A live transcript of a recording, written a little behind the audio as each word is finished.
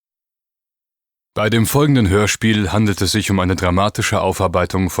Bei dem folgenden Hörspiel handelt es sich um eine dramatische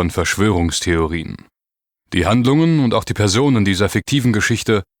Aufarbeitung von Verschwörungstheorien. Die Handlungen und auch die Personen dieser fiktiven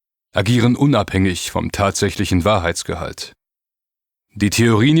Geschichte agieren unabhängig vom tatsächlichen Wahrheitsgehalt. Die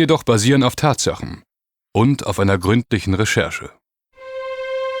Theorien jedoch basieren auf Tatsachen und auf einer gründlichen Recherche.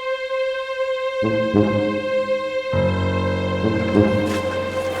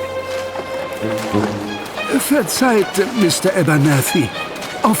 Verzeiht, Mr. Abernathy.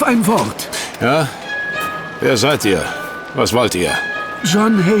 Auf ein Wort. Ja? Wer seid ihr? Was wollt ihr?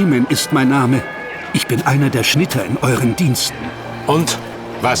 John Heyman ist mein Name. Ich bin einer der Schnitter in euren Diensten. Und?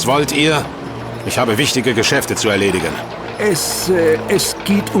 Was wollt ihr? Ich habe wichtige Geschäfte zu erledigen. Es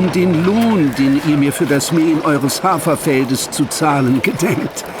geht um den Lohn, den ihr mir für das Mähen eures Haferfeldes zu zahlen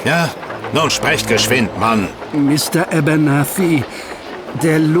gedenkt. Ja? Nun sprecht geschwind, Mann. Mr. Abernathy,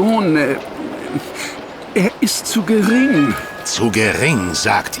 der Lohn, er ist zu gering. Zu gering,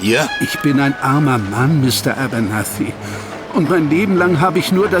 sagt ihr? Ich bin ein armer Mann, Mr. Abernathy. Und mein Leben lang habe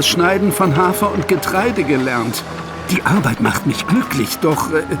ich nur das Schneiden von Hafer und Getreide gelernt. Die Arbeit macht mich glücklich, doch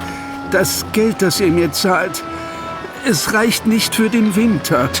das Geld, das ihr mir zahlt, es reicht nicht für den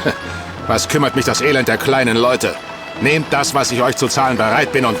Winter. Was kümmert mich das Elend der kleinen Leute? Nehmt das, was ich euch zu zahlen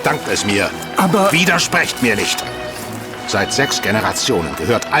bereit bin, und dankt es mir. Aber... Widersprecht mir nicht. Seit 6 Generationen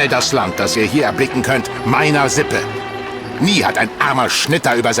gehört all das Land, das ihr hier erblicken könnt, meiner Sippe. Nie hat ein armer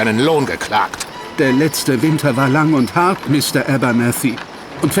Schnitter über seinen Lohn geklagt. Der letzte Winter war lang und hart, Mr. Abernathy.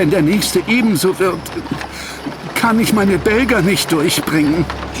 Und wenn der nächste ebenso wird, kann ich meine Belger nicht durchbringen.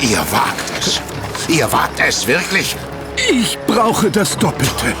 Ihr wagt es. Ihr wagt es wirklich? Ich brauche das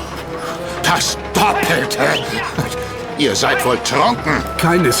Doppelte. Das Doppelte? Ihr seid wohl trunken.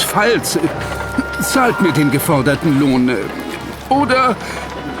 Keinesfalls. Zahlt mir den geforderten Lohn. Oder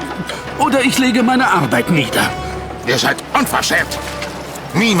ich lege meine Arbeit nieder. Ihr seid unverschämt.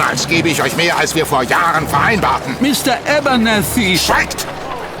 Niemals gebe ich euch mehr, als wir vor Jahren vereinbarten. Mr. Abernathy! Schweigt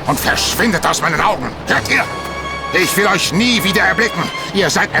und verschwindet aus meinen Augen. Hört ihr? Ich will euch nie wieder erblicken. Ihr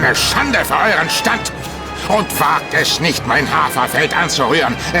seid eine Schande für euren Stand. Und wagt es nicht, mein Haferfeld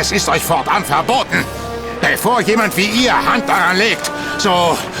anzurühren. Es ist euch fortan verboten. Bevor jemand wie ihr Hand daran legt,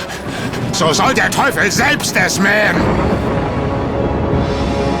 so soll der Teufel selbst es mähen.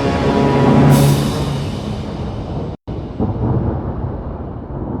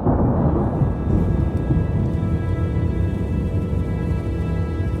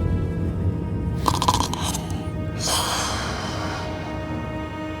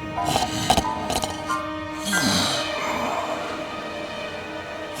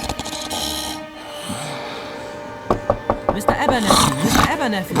 Mr.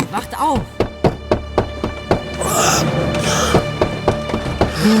 Abernathy, wacht auf!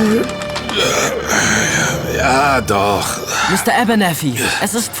 Ja, doch. Mr. Abernathy,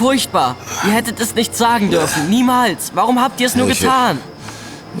 es ist furchtbar. Ihr hättet es nicht sagen dürfen. Niemals. Warum habt ihr es nur getan?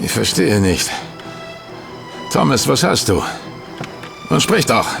 Ich verstehe nicht. Thomas, was hast du? Nun sprich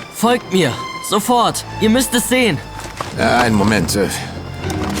doch. Folgt mir. Sofort. Ihr müsst es sehen. Ja, einen Moment.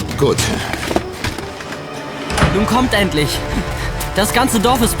 Gut. Nun kommt endlich. Das ganze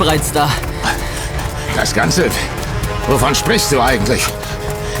Dorf ist bereits da. Das Ganze? Wovon sprichst du eigentlich?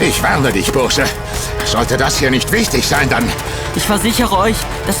 Ich warne dich, Bursche. Sollte das hier nicht wichtig sein, dann... Ich versichere euch,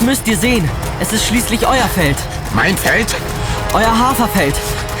 das müsst ihr sehen. Es ist schließlich euer Feld. Mein Feld? Euer Haferfeld.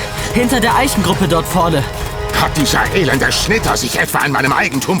 Hinter der Eichengruppe dort vorne. Hat dieser elende Schnitter sich etwa an meinem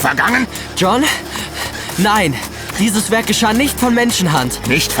Eigentum vergangen? John? Nein. Dieses Werk geschah nicht von Menschenhand.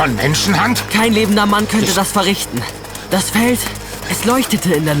 Nicht von Menschenhand? Kein lebender Mann könnte das verrichten. Das Feld, es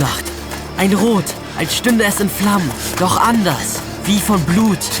leuchtete in der Nacht. Ein Rot, als stünde es in Flammen. Doch anders, wie von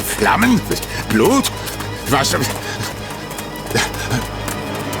Blut. Flammen? Blut? Was...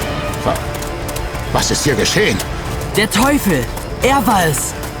 Was ist hier geschehen? Der Teufel, er war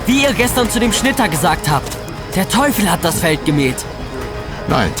es. Wie ihr gestern zu dem Schnitter gesagt habt. Der Teufel hat das Feld gemäht.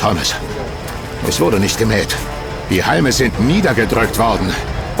 Nein, Thomas. Es wurde nicht gemäht. Die Halme sind niedergedrückt worden.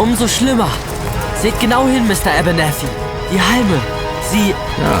 Umso schlimmer. Seht genau hin, Mr. Abernathy. Die Halme, sie...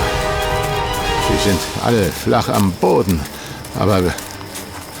 Ja, sie sind alle flach am Boden. Aber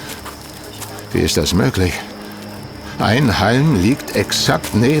wie ist das möglich? Ein Halm liegt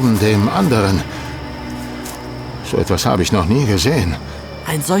exakt neben dem anderen. So etwas habe ich noch nie gesehen.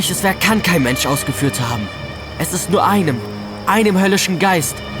 Ein solches Werk kann kein Mensch ausgeführt haben. Es ist nur einem höllischen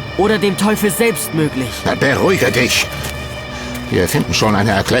Geist oder dem Teufel selbst möglich. Na, beruhige dich. Wir finden schon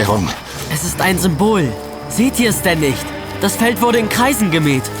eine Erklärung. Es ist ein Symbol. Seht ihr es denn nicht? Das Feld wurde in Kreisen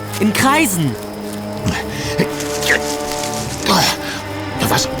gemäht. In Kreisen.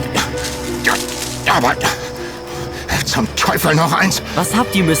 Was? Aber Zum Teufel noch eins! Was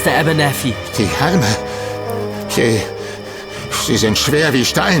habt ihr, Mr. Abernathy? Die Halme. Sie sind schwer wie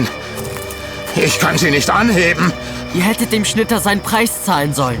Stein. Ich kann sie nicht anheben. Ihr hättet dem Schnitter seinen Preis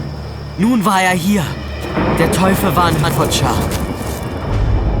zahlen sollen. Nun war er hier. Der Teufel war in Hertfordshire.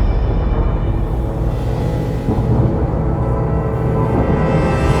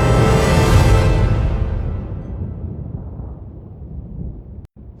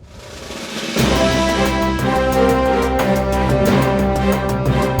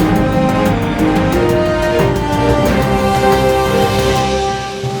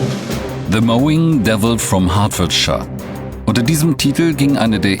 The Mowing Devil from Hertfordshire. Unter diesem Titel ging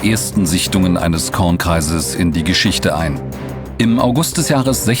eine der ersten Sichtungen eines Kornkreises in die Geschichte ein. Im August des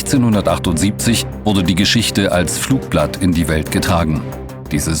Jahres 1678 wurde die Geschichte als Flugblatt in die Welt getragen.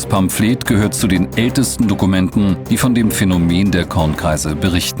 Dieses Pamphlet gehört zu den ältesten Dokumenten, die von dem Phänomen der Kornkreise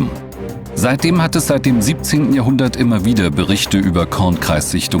berichten. Seitdem hat es seit dem 17. Jahrhundert immer wieder Berichte über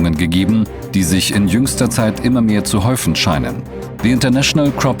Kornkreissichtungen gegeben, die sich in jüngster Zeit immer mehr zu häufen scheinen. The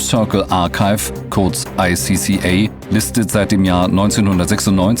International Crop Circle Archive, kurz ICCA, listet seit dem Jahr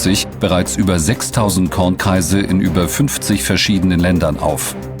 1996 bereits über 6000 Kornkreise in über 50 verschiedenen Ländern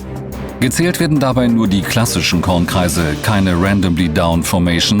auf. Gezählt werden dabei nur die klassischen Kornkreise, keine randomly down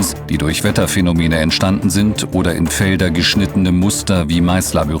Formations, die durch Wetterphänomene entstanden sind oder in Felder geschnittene Muster wie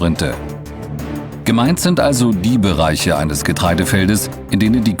Maislabyrinthe. Gemeint sind also die Bereiche eines Getreidefeldes, in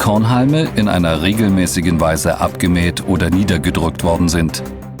denen die Kornhalme in einer regelmäßigen Weise abgemäht oder niedergedrückt worden sind.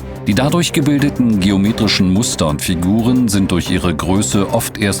 Die dadurch gebildeten geometrischen Muster und Figuren sind durch ihre Größe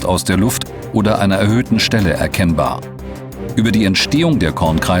oft erst aus der Luft oder einer erhöhten Stelle erkennbar. Über die Entstehung der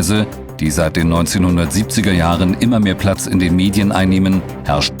Kornkreise, die seit den 1970er Jahren immer mehr Platz in den Medien einnehmen,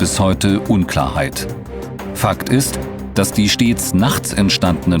 herrscht bis heute Unklarheit. Fakt ist, dass die stets nachts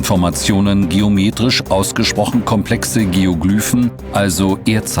entstandenen Formationen geometrisch ausgesprochen komplexe Geoglyphen, also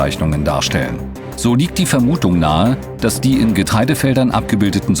Erdzeichnungen, darstellen. So liegt die Vermutung nahe, dass die in Getreidefeldern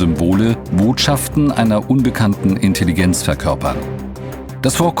abgebildeten Symbole Botschaften einer unbekannten Intelligenz verkörpern.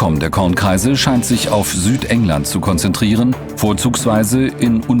 Das Vorkommen der Kornkreise scheint sich auf Südengland zu konzentrieren, vorzugsweise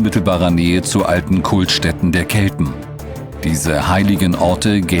in unmittelbarer Nähe zu alten Kultstätten der Kelten. Diese heiligen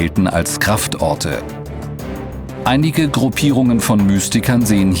Orte gelten als Kraftorte. Einige Gruppierungen von Mystikern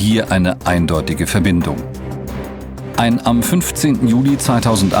sehen hier eine eindeutige Verbindung. Ein am 15. Juli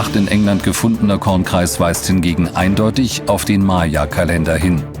 2008 in England gefundener Kornkreis weist hingegen eindeutig auf den Maya-Kalender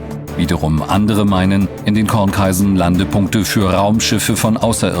hin. Wiederum andere meinen, in den Kornkreisen Landepunkte für Raumschiffe von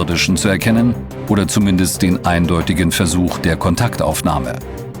Außerirdischen zu erkennen oder zumindest den eindeutigen Versuch der Kontaktaufnahme.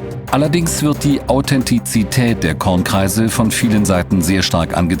 Allerdings wird die Authentizität der Kornkreise von vielen Seiten sehr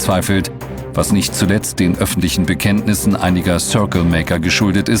stark angezweifelt, was nicht zuletzt den öffentlichen Bekenntnissen einiger Circle-Maker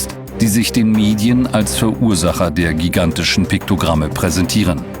geschuldet ist, die sich den Medien als Verursacher der gigantischen Piktogramme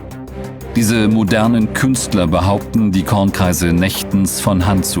präsentieren. Diese modernen Künstler behaupten, die Kornkreise nächtens von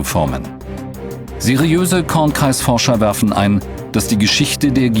Hand zu formen. Seriöse Kornkreisforscher werfen ein, dass die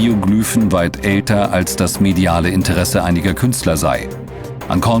Geschichte der Geoglyphen weit älter als das mediale Interesse einiger Künstler sei.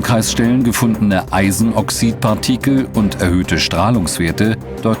 An Kornkreisstellen gefundene Eisenoxidpartikel und erhöhte Strahlungswerte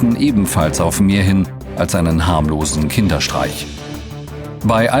deuten ebenfalls auf mehr hin als einen harmlosen Kinderstreich.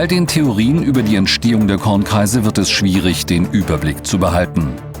 Bei all den Theorien über die Entstehung der Kornkreise wird es schwierig, den Überblick zu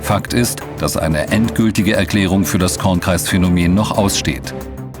behalten. Fakt ist, dass eine endgültige Erklärung für das Kornkreisphänomen noch aussteht.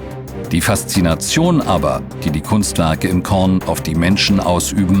 Die Faszination aber, die die Kunstwerke im Korn auf die Menschen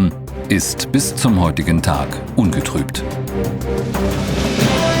ausüben, ist bis zum heutigen Tag ungetrübt.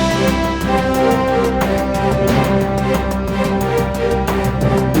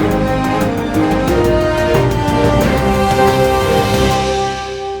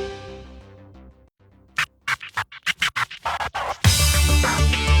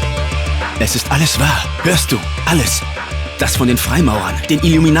 Es ist alles wahr. Hörst du? Alles. Das von den Freimaurern, den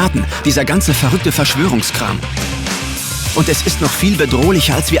Illuminaten, dieser ganze verrückte Verschwörungskram. Und es ist noch viel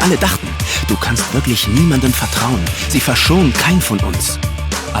bedrohlicher, als wir alle dachten. Du kannst wirklich niemandem vertrauen. Sie verschonen keinen von uns.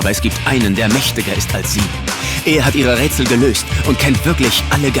 Aber es gibt einen, der mächtiger ist als sie. Er hat ihre Rätsel gelöst und kennt wirklich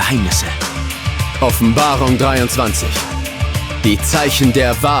alle Geheimnisse. Offenbarung 23. Die Zeichen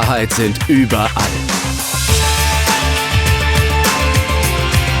der Wahrheit sind überall.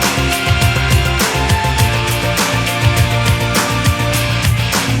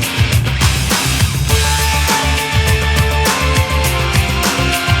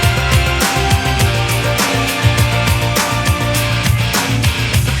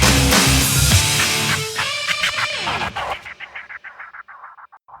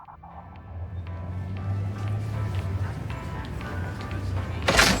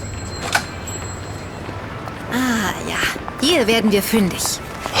 Hier werden wir fündig.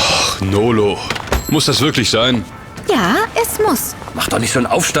 Ach, Nolo. Muss das wirklich sein? Ja, es muss. Mach doch nicht so einen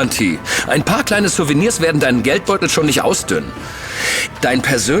Aufstand, T. Ein paar kleine Souvenirs werden deinen Geldbeutel schon nicht ausdünnen. Dein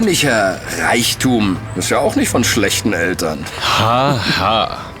persönlicher Reichtum ist ja auch nicht von schlechten Eltern.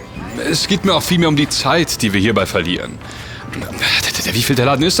 Haha. Es geht mir auch viel mehr um die Zeit, die wir hierbei verlieren. Wie viel der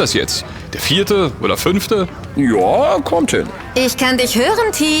Laden ist das jetzt? Der 4. oder 5.? Ja, kommt hin. Ich kann dich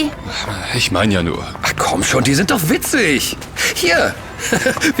hören, T. Ich meine ja nur. Ach komm schon, die sind doch witzig. Hier,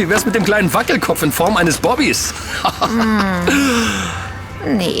 wie wär's mit dem kleinen Wackelkopf in Form eines Bobbys?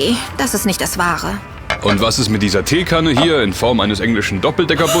 Nee, das ist nicht das Wahre. Und was ist mit dieser Teekanne hier in Form eines englischen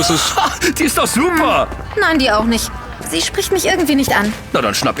Doppeldeckerbusses? Die ist doch super. Nein, die auch nicht. Sie spricht mich irgendwie nicht an. Na,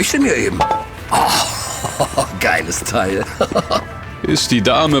 dann schnapp ich sie mir eben. Oh, geiles Teil. Ist die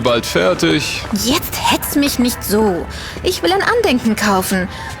Dame bald fertig? Jetzt hetz mich nicht so. Ich will ein Andenken kaufen.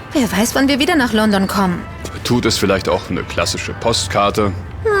 Wer weiß, wann wir wieder nach London kommen. Tut es vielleicht auch eine klassische Postkarte?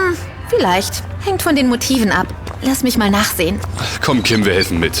 Vielleicht. Hängt von den Motiven ab. Lass mich mal nachsehen. Komm, Kim, wir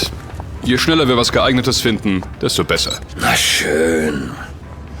helfen mit. Je schneller wir was Geeignetes finden, desto besser. Na schön.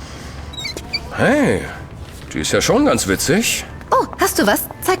 Hey, die ist ja schon ganz witzig. Oh, hast du was?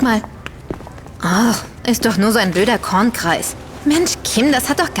 Zeig mal. Ach, ist doch nur so ein blöder Kornkreis. Mensch, Kim, das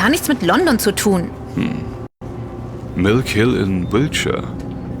hat doch gar nichts mit London zu tun. Milk Hill in Wiltshire.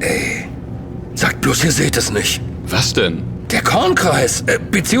 Sagt bloß, ihr seht es nicht. Was denn? Der Kornkreis,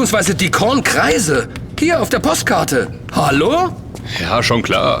 beziehungsweise die Kornkreise. Hier auf der Postkarte. Hallo? Ja, schon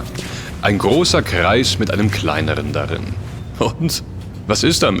klar. Ein großer Kreis mit einem kleineren darin. Und? Was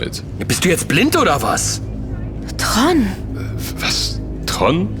ist damit? Bist du jetzt blind oder was? Tron. Was?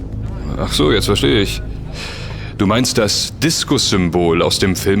 Tron? Ach so, jetzt verstehe ich. Du meinst das Diskussymbol aus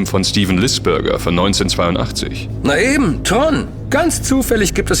dem Film von Steven Lisberger von 1982. Na eben, Tron. Ganz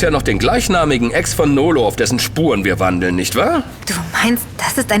zufällig gibt es ja noch den gleichnamigen Ex von Nolo, auf dessen Spuren wir wandeln, nicht wahr? Du meinst,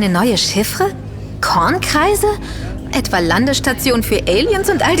 das ist eine neue Chiffre? Kornkreise? Etwa Landestation für Aliens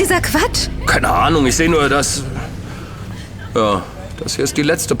und all dieser Quatsch? Keine Ahnung, ich sehe nur, dass... Ja, das hier ist die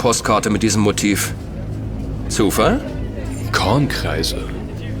letzte Postkarte mit diesem Motiv. Zufall? Kornkreise.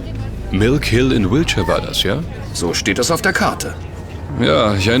 Milk Hill in Wiltshire war das, ja? So steht es auf der Karte.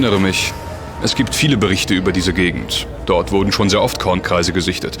 Ja, ich erinnere mich. Es gibt viele Berichte über diese Gegend. Dort wurden schon sehr oft Kornkreise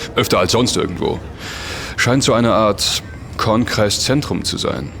gesichtet. Öfter als sonst irgendwo. Scheint so eine Art Kornkreiszentrum zu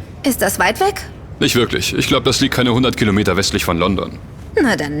sein. Ist das weit weg? Nicht wirklich. Ich glaube, das liegt keine 100 Kilometer westlich von London.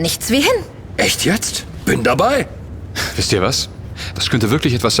 Na dann nichts wie hin. Echt jetzt? Bin dabei. Wisst ihr was? Das könnte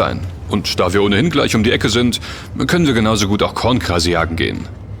wirklich etwas sein. Und da wir ohnehin gleich um die Ecke sind, können wir genauso gut auch Kornkreise jagen gehen.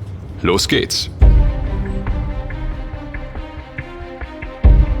 Los geht's.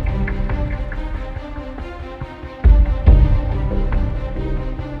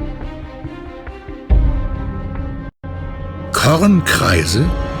 Kornkreise?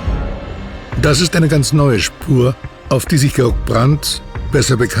 Das ist eine ganz neue Spur, auf die sich Georg Brandt,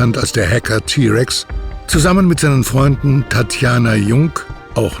 besser bekannt als der Hacker T-Rex, zusammen mit seinen Freunden Tatjana Jung,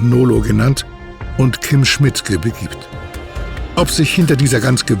 auch Nolo genannt, und Kim Schmidtke begibt. Ob sich hinter dieser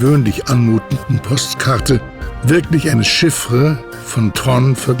ganz gewöhnlich anmutenden Postkarte wirklich eine Chiffre von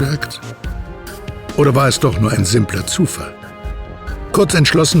Tron verbirgt? Oder war es doch nur ein simpler Zufall? Kurz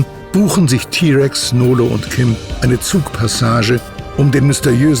entschlossen buchen sich T-Rex, Nolo und Kim eine Zugpassage, um den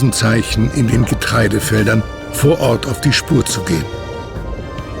mysteriösen Zeichen in den Getreidefeldern vor Ort auf die Spur zu gehen.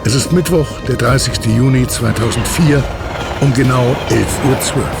 Es ist Mittwoch, der 30. Juni 2004, um genau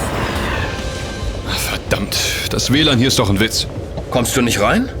 11:12 Uhr. Verdammt, das WLAN hier ist doch ein Witz. Kommst du nicht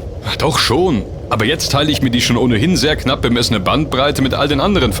rein? Ach, doch schon. Aber jetzt teile ich mir die schon ohnehin sehr knapp bemessene Bandbreite mit all den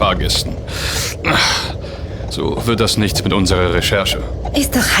anderen Fahrgästen. Ach, so wird das nichts mit unserer Recherche.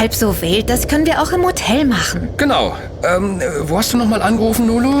 Ist doch halb so wild, das können wir auch im Hotel machen. Genau. Wo hast du nochmal angerufen,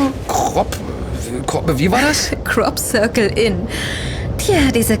 Nolo? Wie war das? Crop Circle Inn.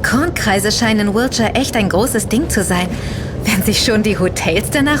 Tja, diese Kornkreise scheinen in Wiltshire echt ein großes Ding zu sein. Wenn sich schon die Hotels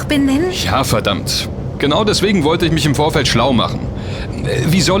danach benennen? Ja, verdammt. Genau deswegen wollte ich mich im Vorfeld schlau machen.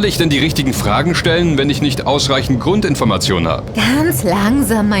 Wie soll ich denn die richtigen Fragen stellen, wenn ich nicht ausreichend Grundinformationen habe? Ganz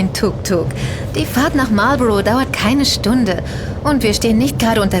langsam, mein Tuk-Tuk. Die Fahrt nach Marlborough dauert keine Stunde. Und wir stehen nicht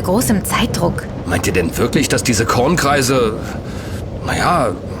gerade unter großem Zeitdruck. Meint ihr denn wirklich, dass diese Kornkreise,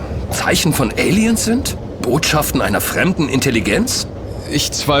 Zeichen von Aliens sind? Botschaften einer fremden Intelligenz?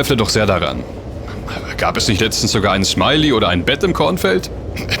 Ich zweifle doch sehr daran. Gab es nicht letztens sogar ein Smiley oder ein Bett im Kornfeld?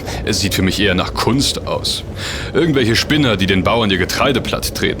 Es sieht für mich eher nach Kunst aus. Irgendwelche Spinner, die den Bauern ihr Getreide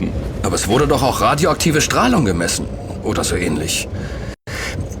platt treten. Aber es wurde doch auch radioaktive Strahlung gemessen. Oder so ähnlich.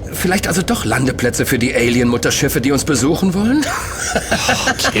 Vielleicht also doch Landeplätze für die Alien-Mutterschiffe, die uns besuchen wollen?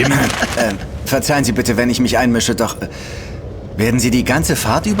 Kim. Verzeihen Sie bitte, wenn ich mich einmische, doch Werden Sie die ganze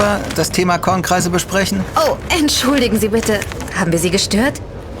Fahrt über das Thema Kornkreise besprechen? Oh, entschuldigen Sie bitte. Haben wir Sie gestört?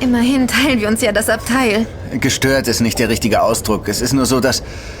 Immerhin teilen wir uns ja das Abteil. Gestört ist nicht der richtige Ausdruck. Es ist nur so, dass...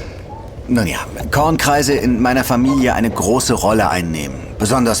 Nun ja, Kornkreise in meiner Familie eine große Rolle einnehmen.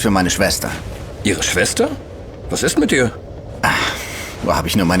 Besonders für meine Schwester. Ihre Schwester? Was ist mit ihr? Wo habe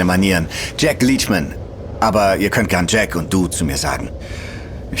ich nur meine Manieren? Jack Leachman. Aber ihr könnt gern Jack und du zu mir sagen.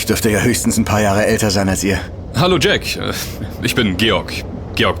 Ich dürfte ja höchstens ein paar Jahre älter sein als ihr. Hallo Jack, ich bin Georg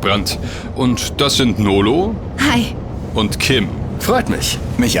Brandt. Und das sind Nolo. Hi. Und Kim. Freut mich.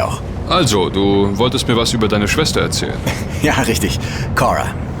 Mich auch. Also, du wolltest mir was über deine Schwester erzählen. Ja, richtig. Cora.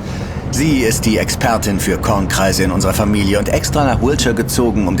 Sie ist die Expertin für Kornkreise in unserer Familie und extra nach Wiltshire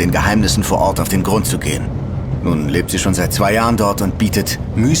gezogen, um den Geheimnissen vor Ort auf den Grund zu gehen. Nun lebt sie schon seit 2 Jahren dort und bietet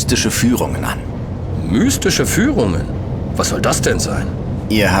mystische Führungen an. Mystische Führungen? Was soll das denn sein?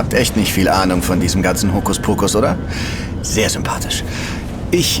 Ihr habt echt nicht viel Ahnung von diesem ganzen Hokuspokus, oder? Sehr sympathisch.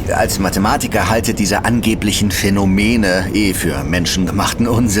 Ich als Mathematiker halte diese angeblichen Phänomene für menschengemachten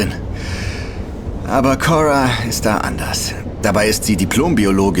Unsinn. Aber Cora ist da anders. Dabei ist sie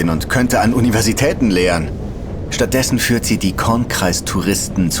Diplombiologin und könnte an Universitäten lehren. Stattdessen führt sie die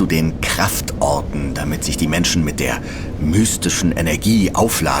Kornkreistouristen zu den Kraftorten, damit sich die Menschen mit der mystischen Energie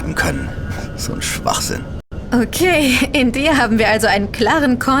aufladen können. So ein Schwachsinn. Okay, in dir haben wir also einen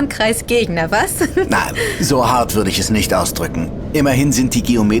klaren Kornkreis-Gegner, was? Na, so hart würde ich es nicht ausdrücken. Immerhin sind die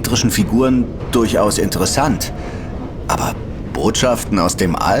geometrischen Figuren durchaus interessant. Aber Botschaften aus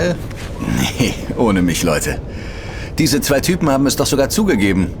dem All? Nee, ohne mich, Leute. Diese 2 Typen haben es doch sogar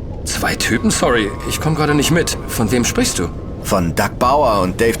zugegeben. 2 Typen? Sorry, ich komme gerade nicht mit. Von wem sprichst du? Von Doug Bauer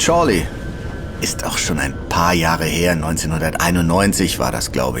und Dave Chorley. Ist auch schon ein paar Jahre her, 1991 war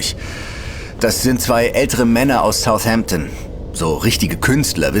das, glaube ich. Das sind 2 ältere Männer aus Southampton. So richtige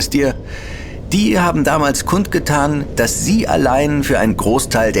Künstler, wisst ihr? Die haben damals kundgetan, dass sie allein für einen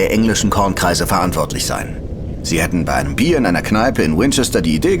Großteil der englischen Kornkreise verantwortlich seien. Sie hätten bei einem Bier in einer Kneipe in Winchester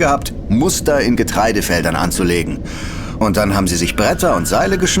die Idee gehabt, Muster in Getreidefeldern anzulegen. Und dann haben sie sich Bretter und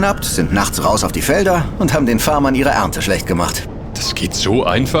Seile geschnappt, sind nachts raus auf die Felder und haben den Farmern ihre Ernte schlecht gemacht. Das geht so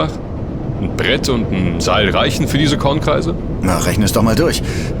einfach? Ein Brett und ein Seil reichen für diese Kornkreise? Na, rechne es doch mal durch.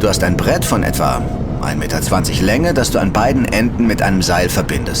 Du hast ein Brett von etwa 1,20 Meter Länge, das du an beiden Enden mit einem Seil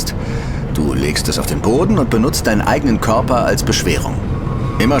verbindest. Du legst es auf den Boden und benutzt deinen eigenen Körper als Beschwerung.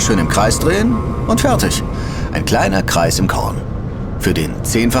 Immer schön im Kreis drehen und fertig. Ein kleiner Kreis im Korn. Für den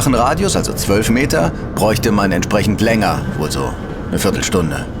 10-fachen Radius, also 12 Meter, bräuchte man entsprechend länger, wohl so eine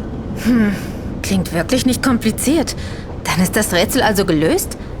Viertelstunde. Klingt wirklich nicht kompliziert. Dann ist das Rätsel also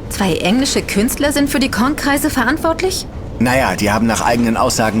gelöst? 2 englische Künstler sind für die Kornkreise verantwortlich? Naja, die haben nach eigenen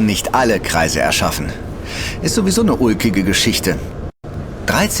Aussagen nicht alle Kreise erschaffen. Ist sowieso eine ulkige Geschichte.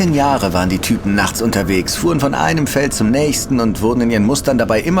 13 Jahre waren die Typen nachts unterwegs, fuhren von einem Feld zum nächsten und wurden in ihren Mustern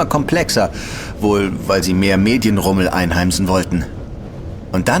dabei immer komplexer, wohl weil sie mehr Medienrummel einheimsen wollten.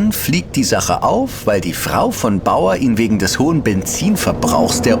 Und dann fliegt die Sache auf, weil die Frau von Bauer ihn wegen des hohen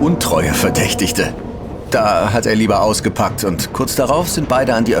Benzinverbrauchs der Untreue verdächtigte. Da hat er lieber ausgepackt und kurz darauf sind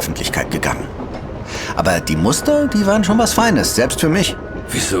beide an die Öffentlichkeit gegangen. Aber die Muster, die waren schon was Feines, selbst für mich.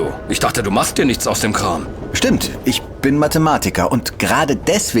 Wieso? Ich dachte, du machst dir nichts aus dem Kram. Stimmt, ich bin Mathematiker und gerade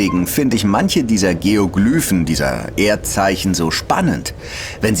deswegen finde ich manche dieser Geoglyphen, dieser Erdzeichen so spannend,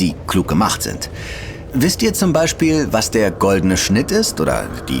 wenn sie klug gemacht sind. Wisst ihr zum Beispiel, was der goldene Schnitt ist oder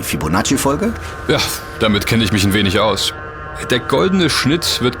die Fibonacci-Folge? Ja, damit kenne ich mich ein wenig aus. Der goldene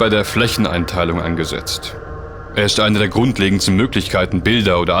Schnitt wird bei der Flächeneinteilung angesetzt. Er ist eine der grundlegendsten Möglichkeiten,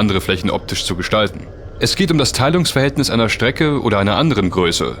 Bilder oder andere Flächen optisch zu gestalten. Es geht um das Teilungsverhältnis einer Strecke oder einer anderen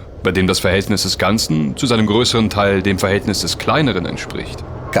Größe, bei dem das Verhältnis des Ganzen zu seinem größeren Teil dem Verhältnis des kleineren entspricht.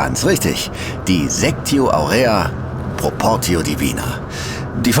 Ganz richtig. Die Sectio Aurea Proportio Divina.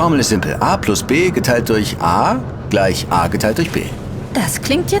 Die Formel ist simpel. A plus B geteilt durch A gleich A geteilt durch B. Das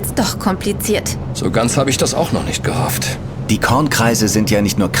klingt jetzt doch kompliziert. So ganz habe ich das auch noch nicht gerafft. Die Kornkreise sind ja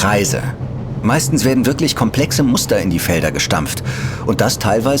nicht nur Kreise. Meistens werden wirklich komplexe Muster in die Felder gestampft. Und das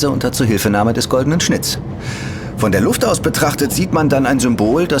teilweise unter Zuhilfenahme des goldenen Schnitts. Von der Luft aus betrachtet sieht man dann ein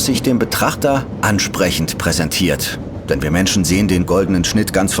Symbol, das sich dem Betrachter ansprechend präsentiert. Denn wir Menschen sehen den goldenen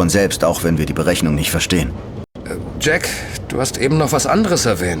Schnitt ganz von selbst, auch wenn wir die Berechnung nicht verstehen. Jack, du hast eben noch was anderes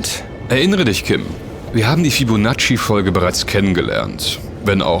erwähnt. Erinnere dich, Kim. Wir haben die Fibonacci-Folge bereits kennengelernt.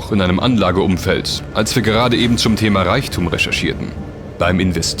 Wenn auch in einem Anlageumfeld, als wir gerade eben zum Thema Reichtum recherchierten. Beim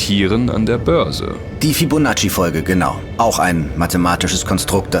Investieren an der Börse. Die Fibonacci-Folge, genau. Auch ein mathematisches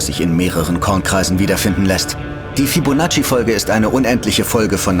Konstrukt, das sich in mehreren Kornkreisen wiederfinden lässt. Die Fibonacci-Folge ist eine unendliche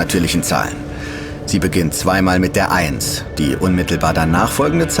Folge von natürlichen Zahlen. Sie beginnt zweimal mit der 1. Die unmittelbar danach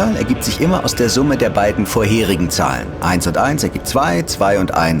folgende Zahl ergibt sich immer aus der Summe der beiden vorherigen Zahlen. 1 und 1 ergibt 2, 2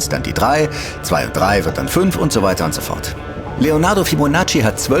 und 1 dann die 3, 2 und 3 wird dann 5 und so weiter und so fort. Leonardo Fibonacci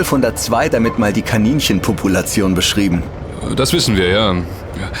hat 1202 damit mal die Kaninchenpopulation beschrieben. Das wissen wir, ja.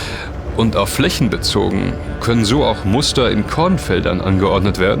 Und auf Flächen bezogen, können so auch Muster in Kornfeldern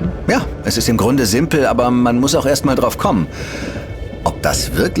angeordnet werden? Ja, es ist im Grunde simpel, aber man muss auch erst mal drauf kommen. Ob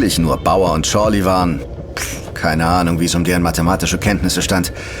das wirklich nur Bauer und Chorley waren? Keine Ahnung, wie es um deren mathematische Kenntnisse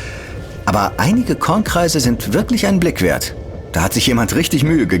stand. Aber einige Kornkreise sind wirklich einen Blick wert. Da hat sich jemand richtig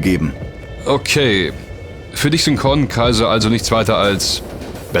Mühe gegeben. Okay, für dich sind Kornkreise also nichts weiter als,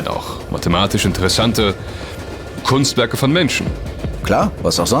 wenn auch mathematisch interessante, Kunstwerke von Menschen. Klar,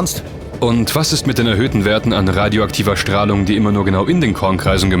 was auch sonst. Und was ist mit den erhöhten Werten an radioaktiver Strahlung, die immer nur genau in den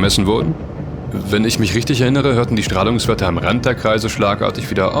Kornkreisen gemessen wurden? Wenn ich mich richtig erinnere, hörten die Strahlungswerte am Rand der Kreise schlagartig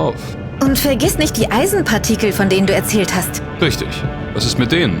wieder auf. Und vergiss nicht die Eisenpartikel, von denen du erzählt hast. Richtig. Was ist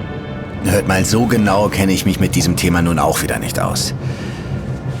mit denen? Hört mal, so genau kenne ich mich mit diesem Thema nun auch wieder nicht aus.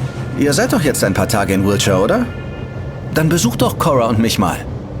 Ihr seid doch jetzt ein paar Tage in Wiltshire, oder? Dann besucht doch Cora und mich mal.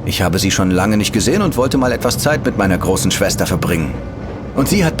 Ich habe sie schon lange nicht gesehen und wollte mal etwas Zeit mit meiner großen Schwester verbringen. Und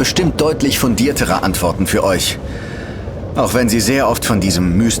sie hat bestimmt deutlich fundiertere Antworten für euch. Auch wenn sie sehr oft von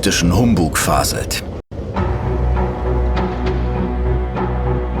diesem mystischen Humbug faselt.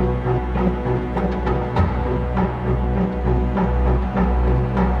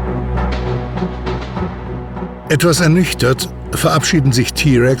 Etwas ernüchtert verabschieden sich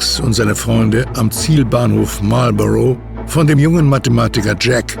T-Rex und seine Freunde am Zielbahnhof Marlborough von dem jungen Mathematiker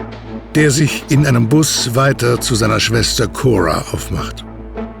Jack, der sich in einem Bus weiter zu seiner Schwester Cora aufmacht.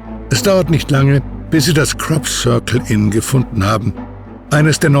 Es dauert nicht lange, bis sie das Crop Circle Inn gefunden haben,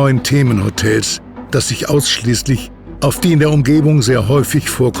 eines der neuen Themenhotels, das sich ausschließlich auf die in der Umgebung sehr häufig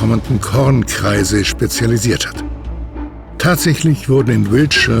vorkommenden Kornkreise spezialisiert hat. Tatsächlich wurden in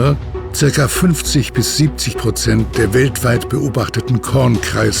Wiltshire ca. 50-70% der weltweit beobachteten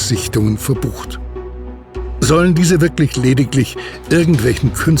Kornkreissichtungen verbucht. Sollen diese wirklich lediglich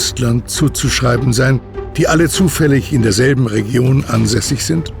irgendwelchen Künstlern zuzuschreiben sein, die alle zufällig in derselben Region ansässig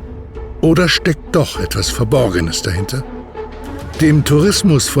sind? Oder steckt doch etwas Verborgenes dahinter? Dem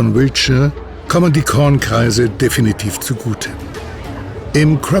Tourismus von Wiltshire kommen die Kornkreise definitiv zugute.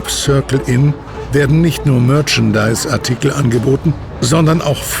 Im Crop Circle Inn werden nicht nur Merchandise-Artikel angeboten, sondern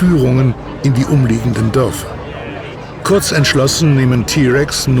auch Führungen in die umliegenden Dörfer. Kurz entschlossen nehmen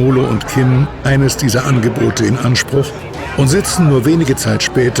T-Rex, Nolo und Kim eines dieser Angebote in Anspruch und sitzen nur wenige Zeit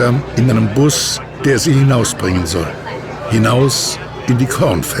später in einem Bus, der sie hinausbringen soll. Hinaus in die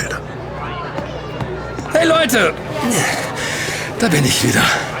Kornfelder. Hey Leute! Da bin ich wieder.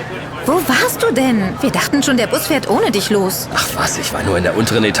 Wo warst du denn? Wir dachten schon, der Bus fährt ohne dich los. Ach was, ich war nur in der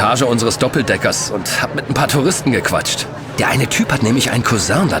unteren Etage unseres Doppeldeckers und hab mit ein paar Touristen gequatscht. Der eine Typ hat nämlich einen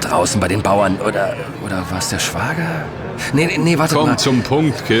Cousin da draußen bei den Bauern. Oder war es der Schwager? Nee, warte mal. Komm zum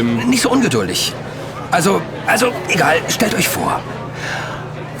Punkt, Kim. Nicht so ungeduldig. Also, egal, stellt euch vor.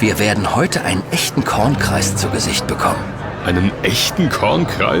 Wir werden heute einen echten Kornkreis zu Gesicht bekommen. Einen echten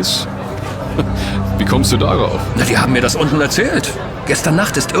Kornkreis? Wie kommst du darauf? Na, die haben mir das unten erzählt. Gestern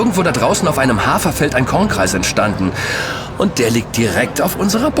Nacht ist irgendwo da draußen auf einem Haferfeld ein Kornkreis entstanden. Und der liegt direkt auf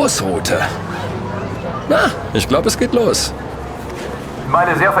unserer Busroute. Na, ich glaube, es geht los.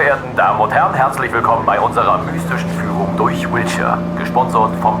 Meine sehr verehrten Damen und Herren, herzlich willkommen bei unserer mystischen Führung durch Wiltshire,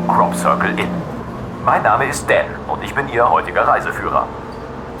 gesponsert vom Crop Circle Inn. Mein Name ist Dan und ich bin Ihr heutiger Reiseführer.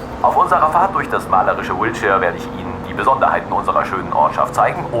 Auf unserer Fahrt durch das malerische Wiltshire werde ich Ihnen die Besonderheiten unserer schönen Ortschaft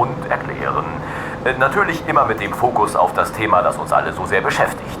zeigen und erklären. Natürlich immer mit dem Fokus auf das Thema, das uns alle so sehr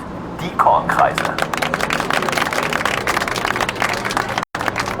beschäftigt. Die Kornkreise.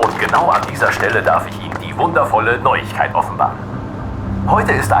 Und genau an dieser Stelle darf ich Ihnen die wundervolle Neuigkeit offenbaren.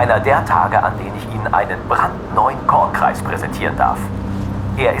 Heute ist einer der Tage, an denen ich Ihnen einen brandneuen Kornkreis präsentieren darf.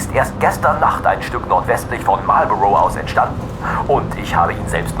 Er ist erst gestern Nacht ein Stück nordwestlich von Marlborough aus entstanden und ich habe ihn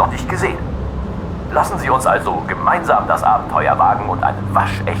selbst noch nicht gesehen. Lassen Sie uns also gemeinsam das Abenteuer wagen und einen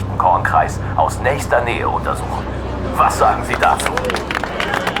waschechten Kornkreis aus nächster Nähe untersuchen. Was sagen Sie dazu?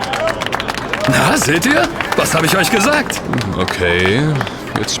 Na, seht ihr? Was habe ich euch gesagt? Okay,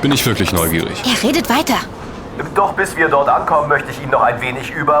 jetzt bin ich wirklich neugierig. Er redet weiter. Doch bis wir dort ankommen, möchte ich Ihnen noch ein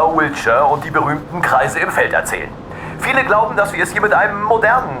wenig über Wiltshire und die berühmten Kreise im Feld erzählen. Viele glauben, dass wir es hier mit einem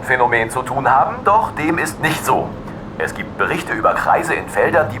modernen Phänomen zu tun haben, doch dem ist nicht so. Es gibt Berichte über Kreise in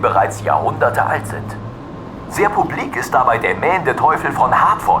Feldern, die bereits Jahrhunderte alt sind. Sehr publik ist dabei der mähende Teufel von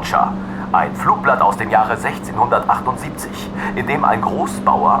Hertfordshire, Ein Flugblatt aus dem Jahre 1678, in dem ein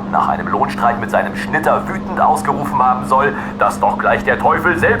Großbauer nach einem Lohnstreit mit seinem Schnitter wütend ausgerufen haben soll, dass doch gleich der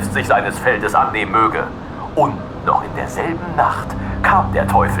Teufel selbst sich seines Feldes annehmen möge. Und noch in derselben Nacht kam der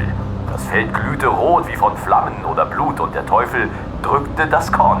Teufel. Das Feld glühte rot wie von Flammen oder Blut und der Teufel drückte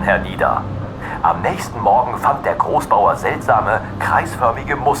das Korn hernieder. Am nächsten Morgen fand der Großbauer seltsame,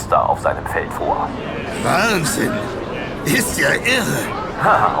 kreisförmige Muster auf seinem Feld vor. Wahnsinn! Ist ja irre!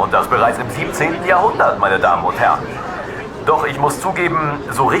 Haha, und das bereits im 17. Jahrhundert, meine Damen und Herren. Doch ich muss zugeben,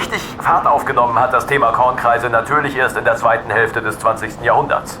 so richtig Fahrt aufgenommen hat das Thema Kornkreise natürlich erst in der zweiten Hälfte des 20.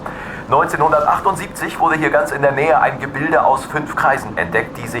 Jahrhunderts. 1978 wurde hier ganz in der Nähe ein Gebilde aus 5 Kreisen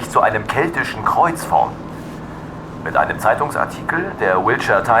entdeckt, die sich zu einem keltischen Kreuz formten. Mit einem Zeitungsartikel der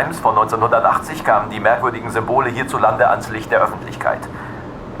Wiltshire Times von 1980 kamen die merkwürdigen Symbole hierzulande ans Licht der Öffentlichkeit.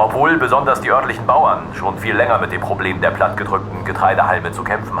 Obwohl besonders die örtlichen Bauern schon viel länger mit dem Problem der plattgedrückten Getreidehalme zu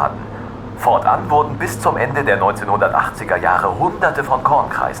kämpfen hatten. Fortan wurden bis zum Ende der 1980er Jahre Hunderte von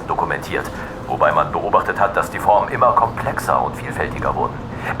Kornkreisen dokumentiert, wobei man beobachtet hat, dass die Formen immer komplexer und vielfältiger wurden.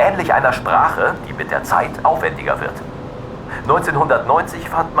 Ähnlich einer Sprache, die mit der Zeit aufwendiger wird. 1990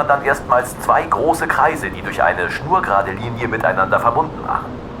 fand man dann erstmals 2 große Kreise, die durch eine schnurgerade Linie miteinander verbunden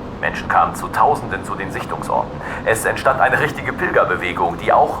waren. Menschen kamen zu Tausenden zu den Sichtungsorten. Es entstand eine richtige Pilgerbewegung,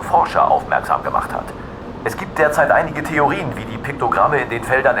 die auch Forscher aufmerksam gemacht hat. Es gibt derzeit einige Theorien, wie die Piktogramme in den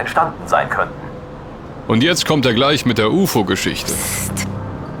Feldern entstanden sein könnten. Und jetzt kommt er gleich mit der UFO-Geschichte.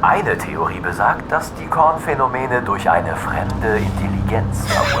 Eine Theorie besagt, dass die Kornphänomene durch eine fremde Intelligenz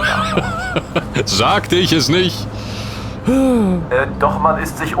verursacht wurden. Sagte ich es nicht? Doch man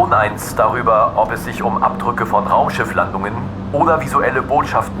ist sich uneins darüber, ob es sich um Abdrücke von Raumschifflandungen oder visuelle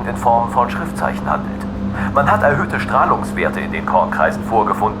Botschaften in Form von Schriftzeichen handelt. Man hat erhöhte Strahlungswerte in den Kornkreisen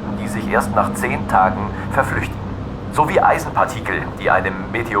vorgefunden, die sich erst nach 10 Tagen verflüchtigen. Sowie Eisenpartikel, die einem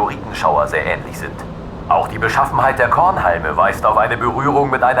Meteoritenschauer sehr ähnlich sind. Auch die Beschaffenheit der Kornhalme weist auf eine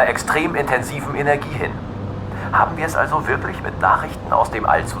Berührung mit einer extrem intensiven Energie hin. Haben wir es also wirklich mit Nachrichten aus dem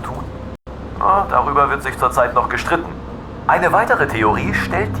All zu tun? Darüber wird sich zurzeit noch gestritten. Eine weitere Theorie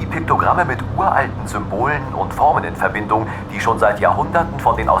stellt die Piktogramme mit uralten Symbolen und Formen in Verbindung, die schon seit Jahrhunderten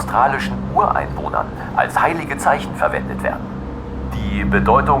von den australischen Ureinwohnern als heilige Zeichen verwendet werden. Die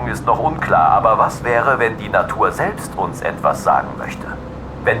Bedeutung ist noch unklar, aber was wäre, wenn die Natur selbst uns etwas sagen möchte?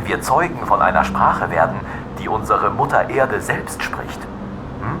 Wenn wir Zeugen von einer Sprache werden, die unsere Mutter Erde selbst spricht?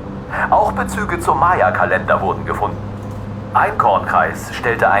 Auch Bezüge zum Maya-Kalender wurden gefunden. Ein Kornkreis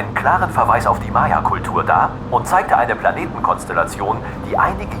stellte einen klaren Verweis auf die Maya-Kultur dar und zeigte eine Planetenkonstellation, die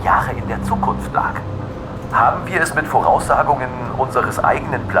einige Jahre in der Zukunft lag. Haben wir es mit Voraussagungen unseres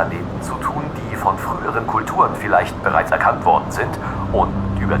eigenen Planeten zu tun, die von früheren Kulturen vielleicht bereits erkannt worden sind und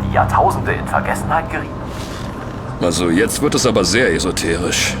über die Jahrtausende in Vergessenheit gerieten? Also jetzt wird es aber sehr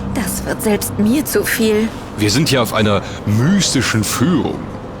esoterisch. Das wird selbst mir zu viel. Wir sind hier auf einer mystischen Führung.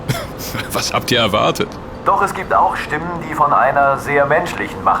 Was habt ihr erwartet? Doch es gibt auch Stimmen, die von einer sehr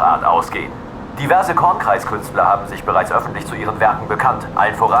menschlichen Machart ausgehen. Diverse Kornkreiskünstler haben sich bereits öffentlich zu ihren Werken bekannt.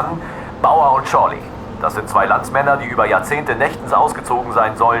 Allen voran Bauer und Chorley. Das sind 2 Landsmänner, die über Jahrzehnte nächtens ausgezogen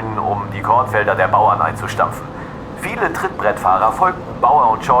sein sollen, um die Kornfelder der Bauern einzustampfen. Viele Trittbrettfahrer folgten Bauer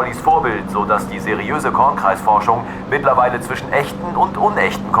und Chorleys Vorbild, sodass die seriöse Kornkreisforschung mittlerweile zwischen echten und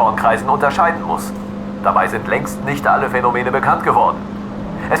unechten Kornkreisen unterscheiden muss. Dabei sind längst nicht alle Phänomene bekannt geworden.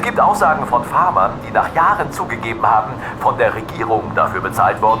 Es gibt Aussagen von Farmern, die nach Jahren zugegeben haben, von der Regierung dafür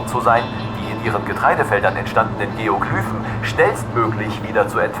bezahlt worden zu sein, die in ihren Getreidefeldern entstandenen Geoglyphen schnellstmöglich wieder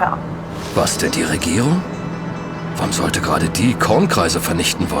zu entfernen. Was denn, die Regierung? Warum sollte gerade die Kornkreise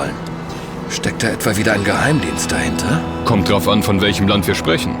vernichten wollen? Steckt da etwa wieder ein Geheimdienst dahinter? Kommt drauf an, von welchem Land wir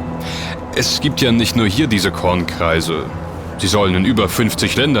sprechen. Es gibt ja nicht nur hier diese Kornkreise. Sie sollen in über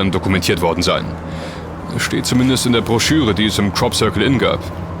 50 Ländern dokumentiert worden sein. Steht zumindest in der Broschüre, die es im Crop Circle Inn gab.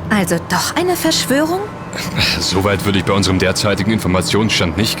 Also doch eine Verschwörung? So weit würde ich bei unserem derzeitigen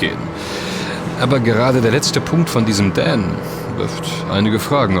Informationsstand nicht gehen. Aber gerade der letzte Punkt von diesem Dan wirft einige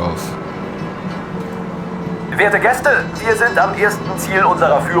Fragen auf. Werte Gäste, wir sind am ersten Ziel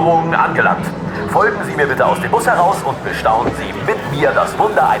unserer Führung angelangt. Folgen Sie mir bitte aus dem Bus heraus und bestaunen Sie mit mir das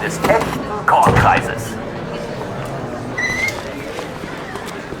Wunder eines echten Kornkreises.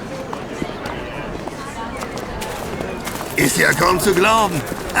 Ist ja kaum zu glauben.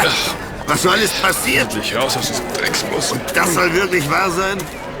 Was soll alles passiert? Endlich raus aus diesem Drecksbus. Und das soll wirklich wahr sein?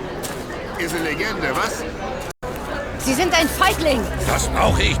 Ist eine Legende, was? Sie sind ein Feigling. Das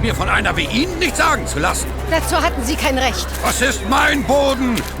brauche ich mir von einer wie Ihnen nicht sagen zu lassen. Dazu hatten Sie kein Recht. Das ist mein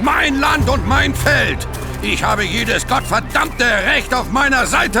Boden, mein Land und mein Feld. Ich habe jedes gottverdammte Recht auf meiner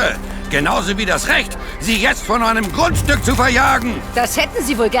Seite. Genauso wie das Recht, sie jetzt von einem Grundstück zu verjagen. Das hätten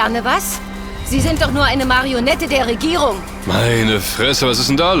Sie wohl gerne, was? Sie sind doch nur eine Marionette der Regierung. Meine Fresse, was ist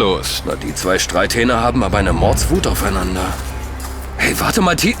denn da los? Na, die zwei Streithähne haben aber eine Mordswut aufeinander. Hey, warte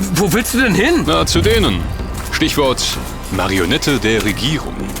mal, wo willst du denn hin? Na, zu denen. Stichwort Marionette der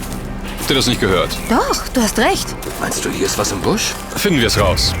Regierung. Habt ihr das nicht gehört? Doch, du hast recht. Meinst du, hier ist was im Busch? Finden wir es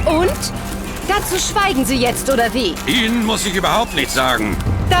raus. Und? Dazu schweigen Sie jetzt, oder wie? Ihnen muss ich überhaupt nichts sagen.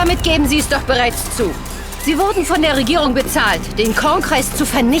 Damit geben Sie es doch bereits zu. Sie wurden von der Regierung bezahlt, den Kornkreis zu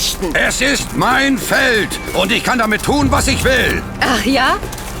vernichten. Es ist mein Feld und ich kann damit tun, was ich will. Ach ja?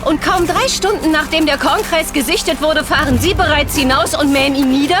 Und kaum 3 Stunden nachdem der Kornkreis gesichtet wurde, fahren Sie bereits hinaus und mähen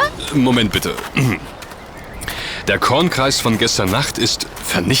ihn nieder? Moment bitte. Der Kornkreis von gestern Nacht ist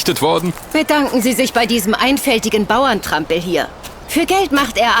vernichtet worden? Bedanken Sie sich bei diesem einfältigen Bauerntrampel hier. Für Geld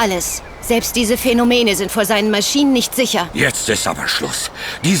macht er alles. Selbst diese Phänomene sind vor seinen Maschinen nicht sicher. Jetzt ist aber Schluss.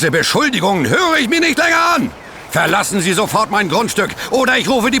 Diese Beschuldigungen höre ich mir nicht länger an. Verlassen Sie sofort mein Grundstück oder ich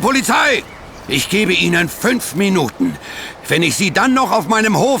rufe die Polizei. Ich gebe Ihnen 5 Minuten. Wenn ich Sie dann noch auf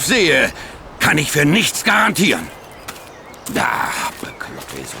meinem Hof sehe, kann ich für nichts garantieren. Da,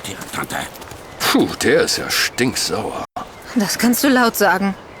 bekloppte Esoterik-Tante. Puh, der ist ja stinksauer. Das kannst du laut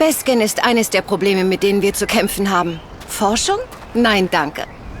sagen. Besken ist eines der Probleme, mit denen wir zu kämpfen haben. Forschung? Nein, danke.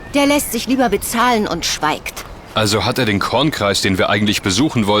 Der lässt sich lieber bezahlen und schweigt. Also hat er den Kornkreis, den wir eigentlich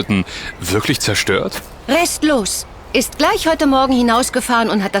besuchen wollten, wirklich zerstört? Restlos. Ist gleich heute Morgen hinausgefahren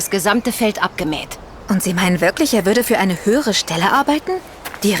und hat das gesamte Feld abgemäht. Und Sie meinen wirklich, er würde für eine höhere Stelle arbeiten?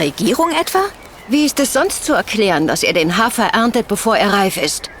 Die Regierung etwa? Wie ist es sonst zu erklären, dass er den Hafer erntet, bevor er reif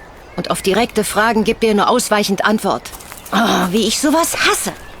ist? Und auf direkte Fragen gibt er nur ausweichend Antwort. Oh, wie ich sowas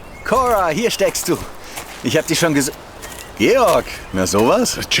hasse. Cora, hier steckst du. Ich hab dich schon Georg, na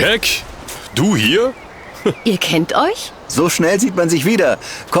sowas? Jack, du hier? Ihr kennt euch? So schnell sieht man sich wieder.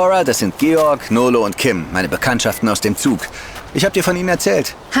 Cora, das sind Georg, Nolo und Kim, meine Bekanntschaften aus dem Zug. Ich hab dir von ihnen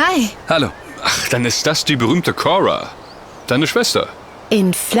erzählt. Hi. Hallo. Ach, dann ist das die berühmte Cora. Deine Schwester.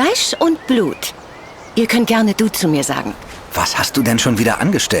 In Fleisch und Blut. Ihr könnt gerne du zu mir sagen. Was hast du denn schon wieder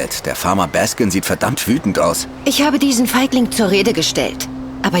angestellt? Der Farmer Baskin sieht verdammt wütend aus. Ich habe diesen Feigling zur Rede gestellt.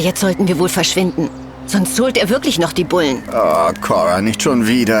 Aber jetzt sollten wir wohl verschwinden. Sonst holt er wirklich noch die Bullen. Oh, Cora, nicht schon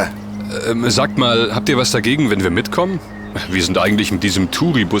wieder. Sagt mal, habt ihr was dagegen, wenn wir mitkommen? Wir sind eigentlich mit diesem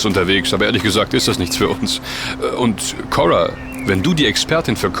Touribus unterwegs, aber ehrlich gesagt ist das nichts für uns. Und Cora, wenn du die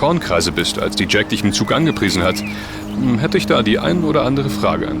Expertin für Kornkreise bist, als die Jack dich im Zug angepriesen hat, hätte ich da die ein oder andere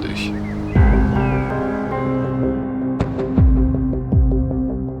Frage an dich.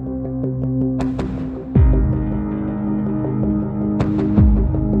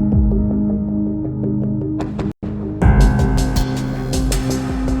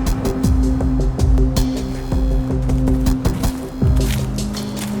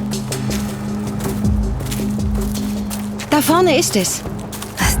 Da vorne ist es.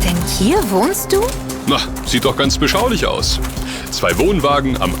 Was denn hier? Wohnst du? Na, sieht doch ganz beschaulich aus. 2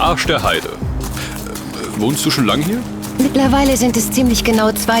 Wohnwagen am Arsch der Heide. Wohnst du schon lange hier? Mittlerweile sind es ziemlich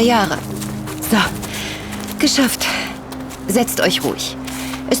genau 2 Jahre. So, geschafft. Setzt euch ruhig.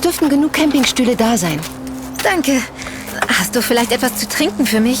 Es dürften genug Campingstühle da sein. Danke. Hast du vielleicht etwas zu trinken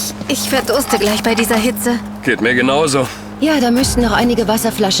für mich? Ich verdurste gleich bei dieser Hitze. Geht mir genauso. Ja, da müssten noch einige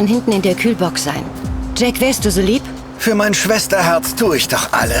Wasserflaschen hinten in der Kühlbox sein. Jack, wärst du so lieb? Für mein Schwesterherz tue ich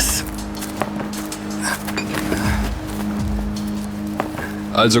doch alles.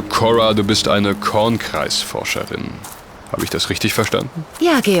 Also Cora, du bist eine Kornkreisforscherin. Habe ich das richtig verstanden?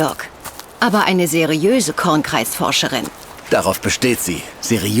 Ja, Georg. Aber eine seriöse Kornkreisforscherin. Darauf besteht sie.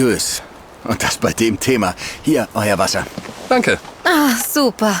 Seriös. Und das bei dem Thema. Hier, euer Wasser. Danke. Ah,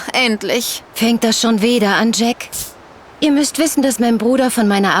 super. Endlich. Fängt das schon wieder an, Jack? Ihr müsst wissen, dass mein Bruder von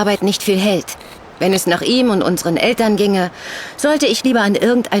meiner Arbeit nicht viel hält. Wenn es nach ihm und unseren Eltern ginge, sollte ich lieber an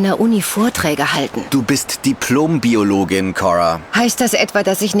irgendeiner Uni Vorträge halten. Du bist Diplombiologin, Cora. Heißt das etwa,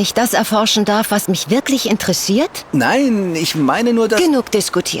 dass ich nicht das erforschen darf, was mich wirklich interessiert? Nein, ich meine nur, dass... Genug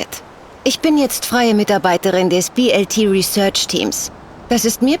diskutiert. Ich bin jetzt freie Mitarbeiterin des BLT Research Teams. Das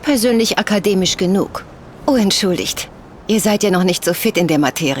ist mir persönlich akademisch genug. Oh, entschuldigt. Ihr seid ja noch nicht so fit in der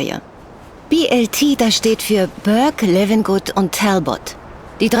Materie. BLT, das steht für Burke, Levengood und Talbot.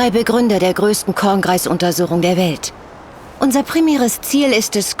 Die 3 Begründer der größten Kornkreisuntersuchung der Welt. Unser primäres Ziel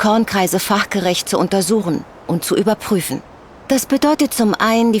ist es, Kornkreise fachgerecht zu untersuchen und zu überprüfen. Das bedeutet zum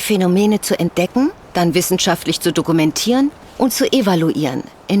einen, die Phänomene zu entdecken, dann wissenschaftlich zu dokumentieren und zu evaluieren,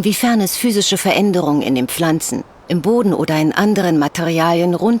 inwiefern es physische Veränderungen in den Pflanzen, im Boden oder in anderen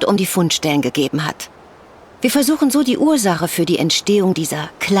Materialien rund um die Fundstellen gegeben hat. Wir versuchen so die Ursache für die Entstehung dieser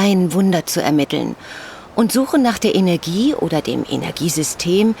kleinen Wunder zu ermitteln und suchen nach der Energie oder dem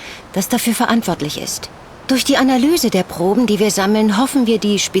Energiesystem, das dafür verantwortlich ist. Durch die Analyse der Proben, die wir sammeln, hoffen wir,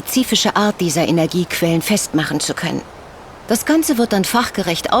 die spezifische Art dieser Energiequellen festmachen zu können. Das Ganze wird dann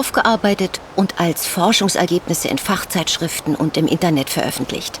fachgerecht aufgearbeitet und als Forschungsergebnisse in Fachzeitschriften und im Internet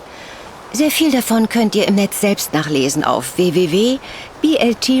veröffentlicht. Sehr viel davon könnt ihr im Netz selbst nachlesen auf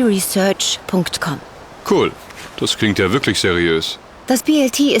www.bltresearch.com. Cool, das klingt ja wirklich seriös. Das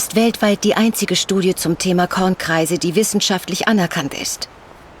BLT ist weltweit die einzige Studie zum Thema Kornkreise, die wissenschaftlich anerkannt ist.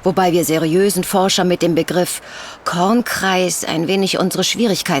 Wobei wir seriösen Forscher mit dem Begriff Kornkreis ein wenig unsere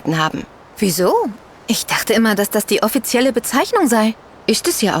Schwierigkeiten haben. Wieso? Ich dachte immer, dass das die offizielle Bezeichnung sei. Ist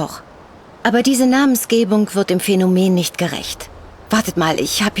es ja auch. Aber diese Namensgebung wird dem Phänomen nicht gerecht. Wartet mal,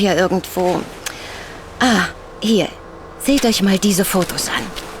 ich habe hier irgendwo... Hier. Seht euch mal diese Fotos an.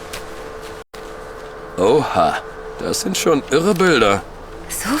 Oha, das sind schon irre Bilder.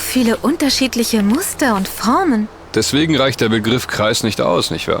 So viele unterschiedliche Muster und Formen. Deswegen reicht der Begriff Kreis nicht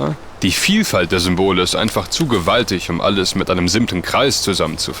aus, nicht wahr? Die Vielfalt der Symbole ist einfach zu gewaltig, um alles mit einem simplen Kreis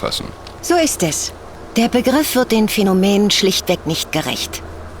zusammenzufassen. So ist es. Der Begriff wird den Phänomenen schlichtweg nicht gerecht.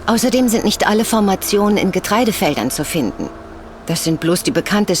 Außerdem sind nicht alle Formationen in Getreidefeldern zu finden. Das sind bloß die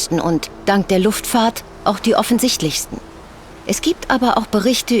bekanntesten und, dank der Luftfahrt, auch die offensichtlichsten. Es gibt aber auch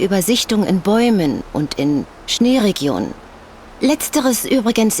Berichte über Sichtungen in Bäumen und in Schneeregionen. Letzteres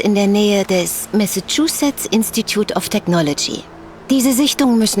übrigens in der Nähe des Massachusetts Institute of Technology. Diese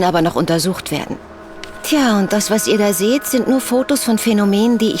Sichtungen müssen aber noch untersucht werden. Tja, und das, was ihr da seht, sind nur Fotos von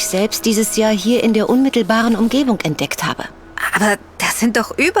Phänomenen, die ich selbst dieses Jahr hier in der unmittelbaren Umgebung entdeckt habe. Aber das sind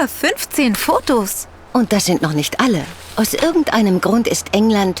doch über 15 Fotos. Und das sind noch nicht alle. Aus irgendeinem Grund ist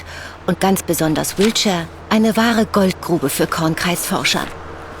England und ganz besonders Wiltshire eine wahre Goldgrube für Kornkreisforscher.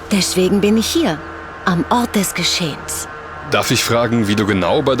 Deswegen bin ich hier, am Ort des Geschehens. Darf ich fragen, wie du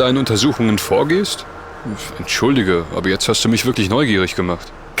genau bei deinen Untersuchungen vorgehst? Entschuldige, aber jetzt hast du mich wirklich neugierig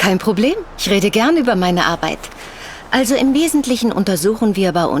gemacht. Kein Problem. Ich rede gern über meine Arbeit. Also im Wesentlichen untersuchen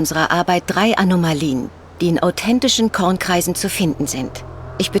wir bei unserer Arbeit 3 Anomalien, die in authentischen Kornkreisen zu finden sind.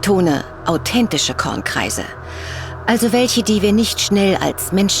 Ich betone, authentische Kornkreise. Also welche, die wir nicht schnell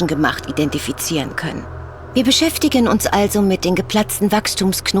als menschengemacht identifizieren können. Wir beschäftigen uns also mit den geplatzten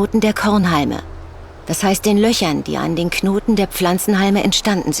Wachstumsknoten der Kornhalme. Das heißt den Löchern, die an den Knoten der Pflanzenhalme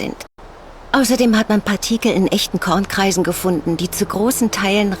entstanden sind. Außerdem hat man Partikel in echten Kornkreisen gefunden, die zu großen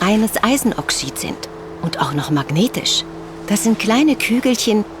Teilen reines Eisenoxid sind. Und auch noch magnetisch. Das sind kleine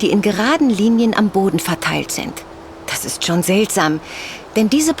Kügelchen, die in geraden Linien am Boden verteilt sind. Das ist schon seltsam, denn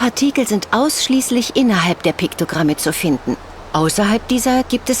diese Partikel sind ausschließlich innerhalb der Piktogramme zu finden. Außerhalb dieser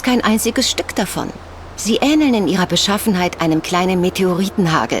gibt es kein einziges Stück davon. Sie ähneln in ihrer Beschaffenheit einem kleinen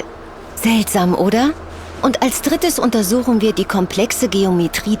Meteoritenhagel. Seltsam, oder? Und als drittes untersuchen wir die komplexe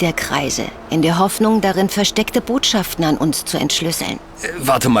Geometrie der Kreise, in der Hoffnung, darin versteckte Botschaften an uns zu entschlüsseln.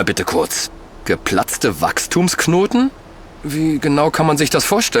 Warte mal bitte kurz. Geplatzte Wachstumsknoten? Wie genau kann man sich das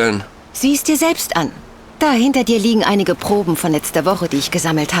vorstellen? Sieh es dir selbst an. Da hinter dir liegen einige Proben von letzter Woche, die ich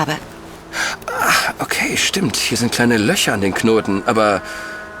gesammelt habe. Ach, okay, stimmt. Hier sind kleine Löcher an den Knoten, aber...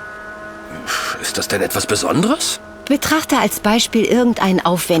 Ist das denn etwas Besonderes? Betrachte als Beispiel irgendeinen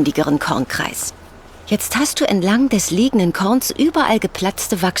aufwendigeren Kornkreis. Jetzt hast du entlang des liegenden Korns überall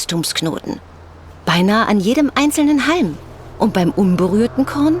geplatzte Wachstumsknoten. Beinahe an jedem einzelnen Halm. Und beim unberührten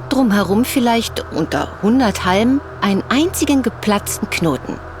Korn drumherum vielleicht unter 100 Halmen einen einzigen geplatzten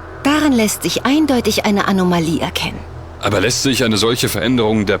Knoten. Daran lässt sich eindeutig eine Anomalie erkennen. Aber lässt sich eine solche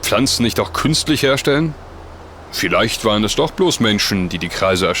Veränderung der Pflanzen nicht auch künstlich herstellen? Vielleicht waren es doch bloß Menschen, die die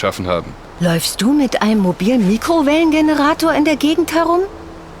Kreise erschaffen haben. Läufst du mit einem mobilen Mikrowellengenerator in der Gegend herum?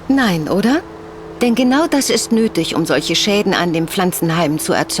 Nein, oder? Denn genau das ist nötig, um solche Schäden an den Pflanzenhalmen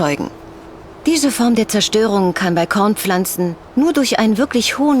zu erzeugen. Diese Form der Zerstörung kann bei Kornpflanzen nur durch einen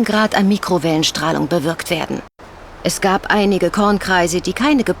wirklich hohen Grad an Mikrowellenstrahlung bewirkt werden. Es gab einige Kornkreise, die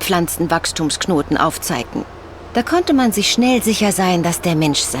keine gepflanzten Wachstumsknoten aufzeigten. Da konnte man sich schnell sicher sein, dass der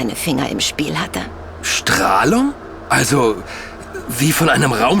Mensch seine Finger im Spiel hatte. Strahlung? Also, wie von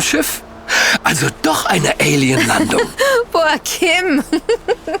einem Raumschiff? Also doch eine Alien-Landung. Boah, Kim!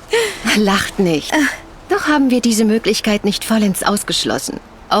 Lacht nicht. Doch haben wir diese Möglichkeit nicht vollends ausgeschlossen.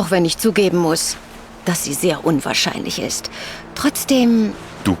 Auch wenn ich zugeben muss, dass sie sehr unwahrscheinlich ist. Trotzdem...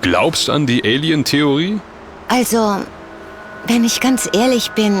 Du glaubst an die Alien-Theorie? Also, wenn ich ganz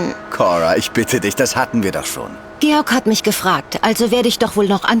ehrlich bin... Cora, ich bitte dich, das hatten wir doch schon. Georg hat mich gefragt, also werde ich doch wohl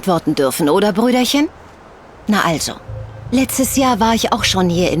noch antworten dürfen, oder, Brüderchen? Na also, letztes Jahr war ich auch schon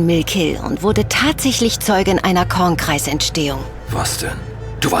hier in Milk Hill und wurde tatsächlich Zeugin einer Kornkreisentstehung. Was denn?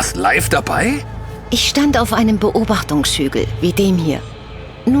 Du warst live dabei? Ich stand auf einem Beobachtungshügel, wie dem hier.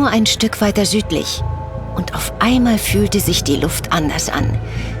 Nur ein Stück weiter südlich. Und auf einmal fühlte sich die Luft anders an.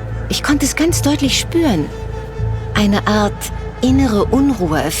 Ich konnte es ganz deutlich spüren. Eine Art innere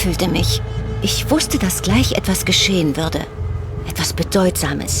Unruhe erfüllte mich. Ich wusste, dass gleich etwas geschehen würde. Etwas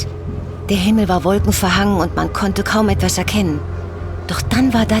Bedeutsames. Der Himmel war wolkenverhangen und man konnte kaum etwas erkennen. Doch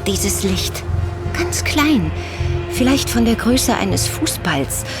dann war da dieses Licht. Ganz klein. Vielleicht von der Größe eines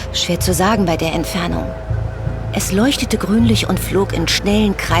Fußballs. Schwer zu sagen bei der Entfernung. Es leuchtete grünlich und flog in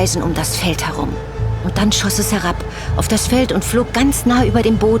schnellen Kreisen um das Feld herum. Und dann schoss es herab auf das Feld und flog ganz nah über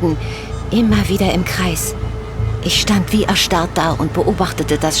dem Boden. Immer wieder im Kreis. Ich stand wie erstarrt da und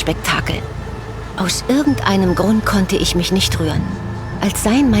beobachtete das Spektakel. Aus irgendeinem Grund konnte ich mich nicht rühren. Als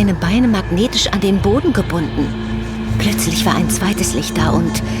seien meine Beine magnetisch an den Boden gebunden. Plötzlich war ein zweites Licht da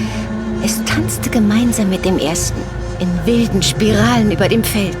und es tanzte gemeinsam mit dem ersten, in wilden Spiralen über dem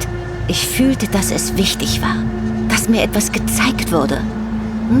Feld. Ich fühlte, dass es wichtig war, dass mir etwas gezeigt wurde.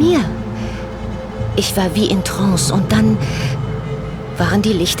 Mir. Ich war wie in Trance und dann waren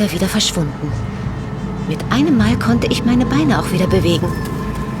die Lichter wieder verschwunden. Mit einem Mal konnte ich meine Beine auch wieder bewegen.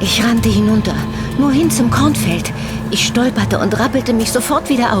 Ich rannte hinunter, nur hin zum Kornfeld. Ich stolperte und rappelte mich sofort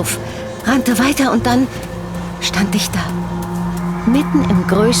wieder auf, rannte weiter und dann stand ich da. Mitten im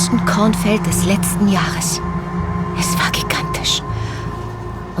größten Kornfeld des letzten Jahres. Es war gigantisch.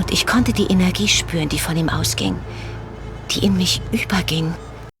 Und ich konnte die Energie spüren, die von ihm ausging, die in mich überging.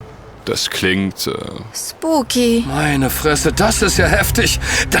 Das klingt... Spooky. Meine Fresse, das ist ja heftig.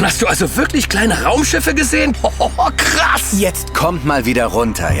 Dann hast du also wirklich kleine Raumschiffe gesehen? Oh, krass! Jetzt kommt mal wieder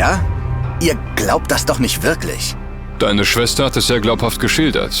runter, ja? Ihr glaubt das doch nicht wirklich. Deine Schwester hat es sehr glaubhaft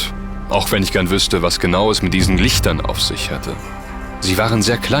geschildert. Auch wenn ich gern wüsste, was genau es mit diesen Lichtern auf sich hatte. Sie waren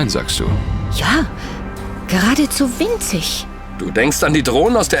sehr klein, sagst du? Ja, geradezu winzig. Du denkst an die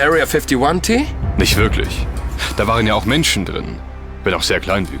Drohnen aus der Area 51, T? Nicht wirklich. Da waren ja auch Menschen drin. Wenn auch sehr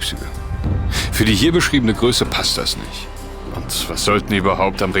kleinwüchsige. Für die hier beschriebene Größe passt das nicht. Und was sollten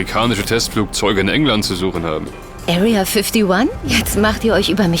überhaupt amerikanische Testflugzeuge in England zu suchen haben? Area 51? Jetzt macht ihr euch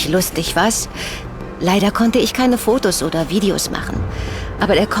über mich lustig, was? Leider konnte ich keine Fotos oder Videos machen.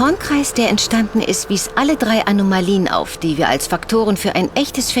 Aber der Kornkreis, der entstanden ist, wies alle 3 Anomalien auf, die wir als Faktoren für ein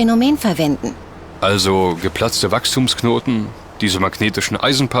echtes Phänomen verwenden. Also geplatzte Wachstumsknoten, diese magnetischen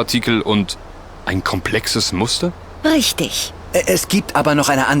Eisenpartikel und ein komplexes Muster? Richtig. Es gibt aber noch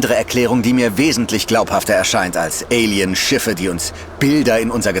eine andere Erklärung, die mir wesentlich glaubhafter erscheint als Alien-Schiffe, die uns Bilder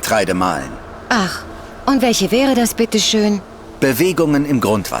in unser Getreide malen. Ach, und welche wäre das bitteschön? Bewegungen im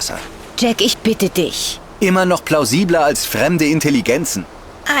Grundwasser. Jack, ich bitte dich. Immer noch plausibler als fremde Intelligenzen.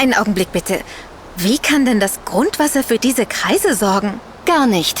 Einen Augenblick bitte. Wie kann denn das Grundwasser für diese Kreise sorgen? Gar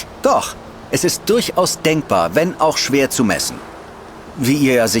nicht. Doch, es ist durchaus denkbar, wenn auch schwer zu messen. Wie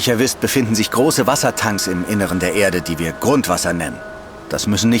ihr ja sicher wisst, befinden sich große Wassertanks im Inneren der Erde, die wir Grundwasser nennen. Das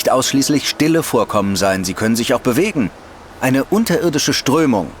müssen nicht ausschließlich stille Vorkommen sein, sie können sich auch bewegen. Eine unterirdische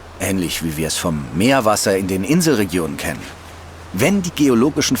Strömung, ähnlich wie wir es vom Meerwasser in den Inselregionen kennen. Wenn die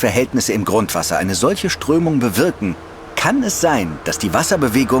geologischen Verhältnisse im Grundwasser eine solche Strömung bewirken, kann es sein, dass die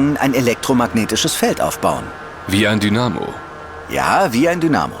Wasserbewegungen ein elektromagnetisches Feld aufbauen. Wie ein Dynamo. Ja, wie ein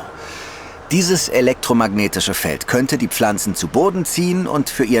Dynamo. Dieses elektromagnetische Feld könnte die Pflanzen zu Boden ziehen und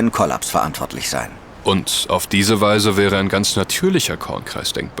für ihren Kollaps verantwortlich sein. Und auf diese Weise wäre ein ganz natürlicher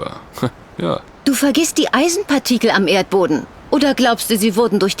Kornkreis denkbar. Ja. Du vergisst die Eisenpartikel am Erdboden. Oder glaubst du, sie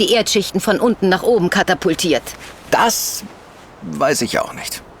wurden durch die Erdschichten von unten nach oben katapultiert? Das weiß ich auch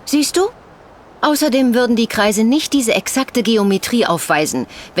nicht. Siehst du? Außerdem würden die Kreise nicht diese exakte Geometrie aufweisen,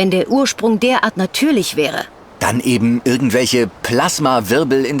 wenn der Ursprung derart natürlich wäre. Dann eben irgendwelche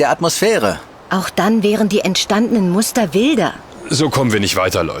Plasmawirbel in der Atmosphäre. Auch dann wären die entstandenen Muster wilder. So kommen wir nicht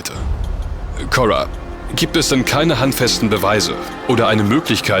weiter, Leute. Cora, gibt es denn keine handfesten Beweise oder eine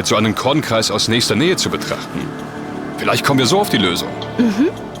Möglichkeit, so einen Kornkreis aus nächster Nähe zu betrachten? Vielleicht kommen wir so auf die Lösung. Mhm.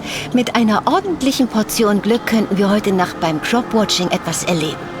 Mit einer ordentlichen Portion Glück könnten wir heute Nacht beim Crop-Watching etwas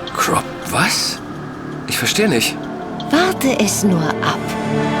erleben. Crop, was? Ich verstehe nicht. Warte es nur ab.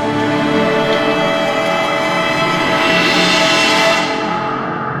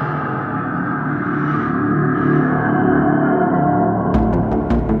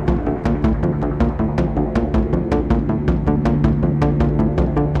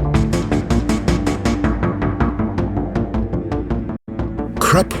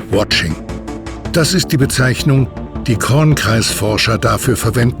 Crop-Watching. Das ist die Bezeichnung, die Kornkreisforscher dafür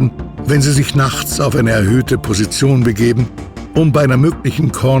verwenden, wenn sie sich nachts auf eine erhöhte Position begeben, um bei einer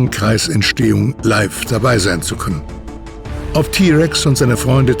möglichen Kornkreisentstehung live dabei sein zu können. Ob T-Rex und seine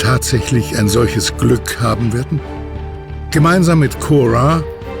Freunde tatsächlich ein solches Glück haben werden? Gemeinsam mit Cora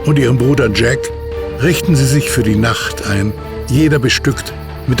und ihrem Bruder Jack richten sie sich für die Nacht ein, jeder bestückt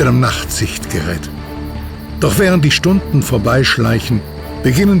mit einem Nachtsichtgerät. Doch während die Stunden vorbeischleichen,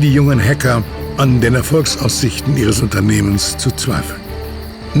 beginnen die jungen Hacker an den Erfolgsaussichten ihres Unternehmens zu zweifeln.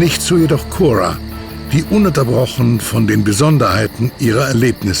 Nicht so jedoch Cora, die ununterbrochen von den Besonderheiten ihrer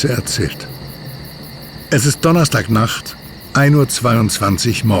Erlebnisse erzählt. Es ist Donnerstagnacht,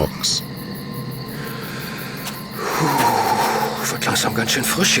 1:22 Uhr morgens. Wird langsam ganz schön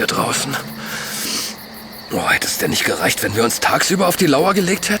frisch hier draußen. Oh, hätte es denn nicht gereicht, wenn wir uns tagsüber auf die Lauer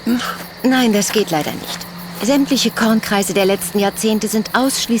gelegt hätten? Nein, das geht leider nicht. Sämtliche Kornkreise der letzten Jahrzehnte sind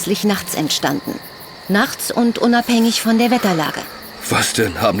ausschließlich nachts entstanden. Nachts und unabhängig von der Wetterlage. Was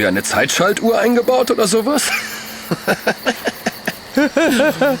denn? Haben die eine Zeitschaltuhr eingebaut oder sowas?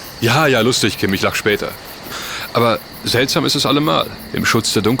 Ja, lustig, Kim, ich lach später. Aber seltsam ist es allemal. Im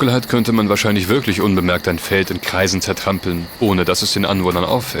Schutz der Dunkelheit könnte man wahrscheinlich wirklich unbemerkt ein Feld in Kreisen zertrampeln, ohne dass es den Anwohnern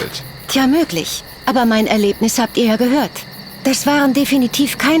auffällt. Tja, möglich. Aber mein Erlebnis habt ihr ja gehört. Das waren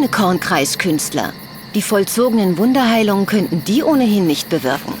definitiv keine Kornkreiskünstler. Die vollzogenen Wunderheilungen könnten die ohnehin nicht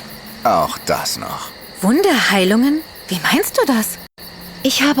bewirken. Auch das noch. Wunderheilungen? Wie meinst du das?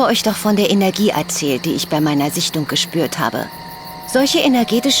 Ich habe euch doch von der Energie erzählt, die ich bei meiner Sichtung gespürt habe. Solche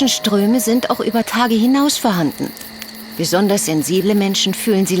energetischen Ströme sind auch über Tage hinaus vorhanden. Besonders sensible Menschen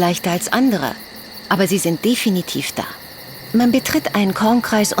fühlen sie leichter als andere. Aber sie sind definitiv da. Man betritt einen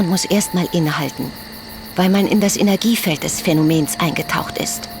Kornkreis und muss erstmal innehalten, weil man in das Energiefeld des Phänomens eingetaucht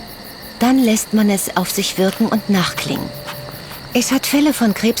ist. Dann lässt man es auf sich wirken und nachklingen. Es hat Fälle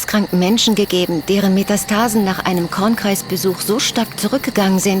von krebskranken Menschen gegeben, deren Metastasen nach einem Kornkreisbesuch so stark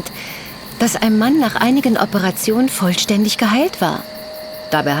zurückgegangen sind, dass ein Mann nach einigen Operationen vollständig geheilt war.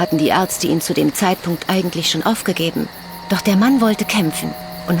 Dabei hatten die Ärzte ihn zu dem Zeitpunkt eigentlich schon aufgegeben. Doch der Mann wollte kämpfen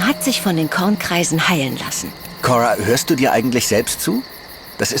und hat sich von den Kornkreisen heilen lassen. Cora, hörst du dir eigentlich selbst zu?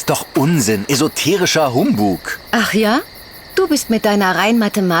 Das ist doch Unsinn, esoterischer Humbug. Ach ja? Du bist mit deiner rein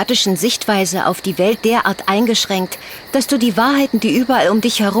mathematischen Sichtweise auf die Welt derart eingeschränkt, dass du die Wahrheiten, die überall um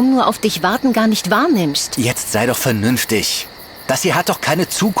dich herum nur auf dich warten, gar nicht wahrnimmst. Jetzt sei doch vernünftig. Das hier hat doch keine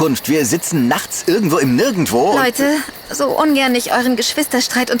Zukunft. Wir sitzen nachts irgendwo im Nirgendwo. Leute, so ungern ich euren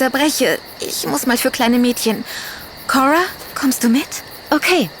Geschwisterstreit unterbreche. Ich muss mal für kleine Mädchen. Cora, kommst du mit?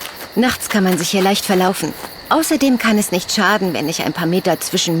 Okay. Nachts kann man sich hier leicht verlaufen. Außerdem kann es nicht schaden, wenn ich ein paar Meter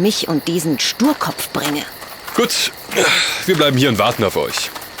zwischen mich und diesen Sturkopf bringe. Gut, wir bleiben hier und warten auf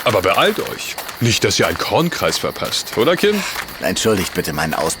euch. Aber beeilt euch. Nicht, dass ihr einen Kornkreis verpasst, oder Kim? Entschuldigt bitte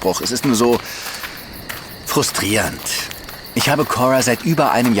meinen Ausbruch. Es ist nur so frustrierend. Ich habe Cora seit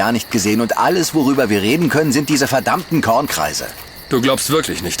über einem Jahr nicht gesehen und alles, worüber wir reden können, sind diese verdammten Kornkreise. Du glaubst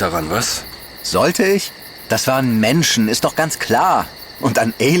wirklich nicht daran, was? Sollte ich? Das waren Menschen, ist doch ganz klar. Und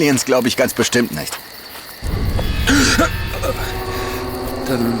an Aliens glaube ich ganz bestimmt nicht.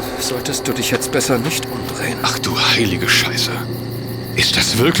 Dann solltest du dich jetzt besser nicht umdrehen. Ach du heilige Scheiße. Ist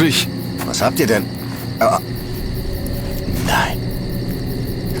das wirklich? Was habt ihr denn? Oh. Nein.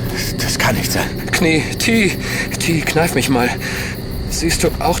 Das kann nicht sein. Knie, T, kneif mich mal. Siehst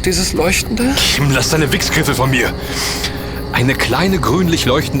du auch dieses Leuchtende? Kim, lass deine Wichsgriffe von mir. Eine kleine grünlich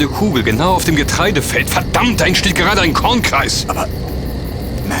leuchtende Kugel genau auf dem Getreidefeld. Verdammt, da entsteht gerade ein Kornkreis. Aber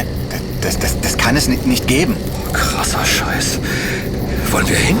nein, das kann es nicht geben. Krasser Scheiß. Wollen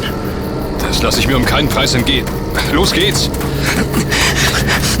wir hin? Das lasse ich mir um keinen Preis entgehen. Los geht's.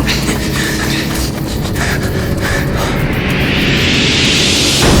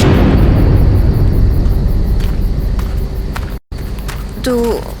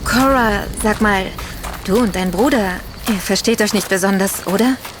 Du, Cora, sag mal, du und dein Bruder, ihr versteht euch nicht besonders,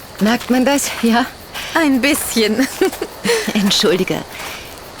 oder? Merkt man das, ja? Ein bisschen. Entschuldige.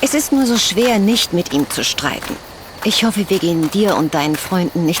 Es ist nur so schwer, nicht mit ihm zu streiten. Ich hoffe, wir gehen dir und deinen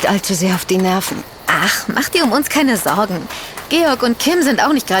Freunden nicht allzu sehr auf die Nerven. Ach, mach dir um uns keine Sorgen. Georg und Kim sind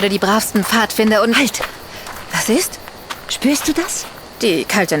auch nicht gerade die bravsten Pfadfinder und... Halt! Was ist? Spürst du das? Die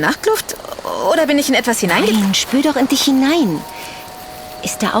kalte Nachtluft? Oder bin ich in etwas hineingegangen? Nein, spür doch in dich hinein.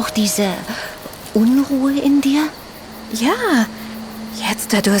 Ist da auch diese Unruhe in dir? Ja,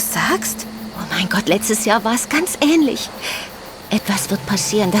 jetzt, da du es sagst. Oh mein Gott, letztes Jahr war es ganz ähnlich. Etwas wird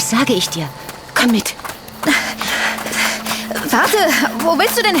passieren, das sage ich dir. Komm mit. Warte, wo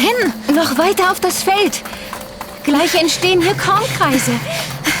willst du denn hin? Noch weiter auf das Feld. Gleich entstehen hier Kornkreise.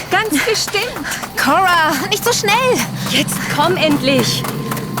 Ganz bestimmt. Cora, nicht so schnell. Jetzt komm endlich.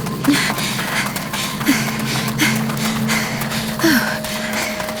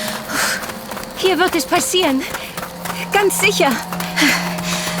 Hier wird es passieren. Ganz sicher.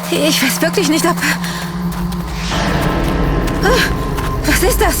 Ich weiß wirklich nicht, ob... Was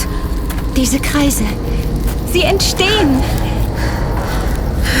ist das? Diese Kreise. Sie entstehen.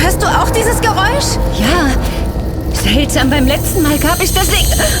 Hörst du auch dieses Geräusch? Ja. Seltsam, beim letzten Mal gab es das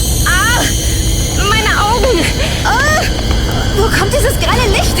nicht. Ah! Meine Augen! Oh, wo kommt dieses grelle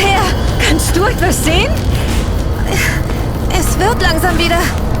Licht her? Kannst du etwas sehen? Es wird langsam wieder.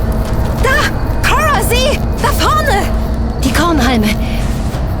 Da! Cora, sieh! Da vorne! Die Kornhalme.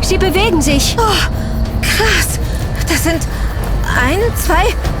 Sie bewegen sich. Oh, krass. Das sind 1, 2,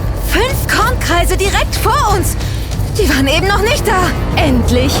 5 Kornkreise direkt vor uns. Die waren eben noch nicht da.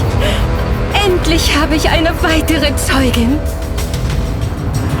 Endlich. Endlich habe ich eine weitere Zeugin.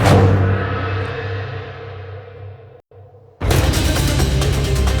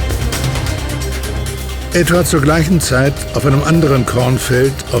 Etwa zur gleichen Zeit auf einem anderen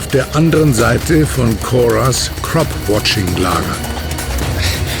Kornfeld auf der anderen Seite von Coras Crop-Watching-Lager.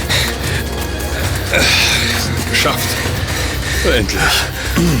 Geschafft. Endlich.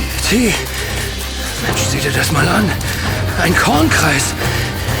 T. Mensch, sieh dir das mal an. Ein Kornkreis.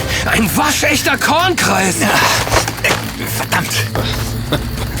 Ein waschechter Kornkreis. Verdammt.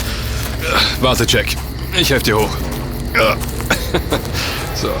 Warte, Jack. Ich helfe dir hoch.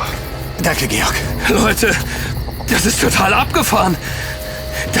 So. Danke, Georg. Leute, das ist total abgefahren.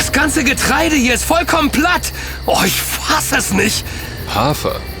 Das ganze Getreide hier ist vollkommen platt. Oh, ich fass es nicht.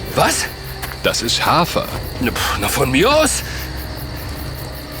 Hafer. Was? Das ist Hafer. Na, von mir aus?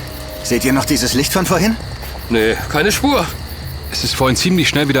 Seht ihr noch dieses Licht von vorhin? Nee, keine Spur. Es ist vorhin ziemlich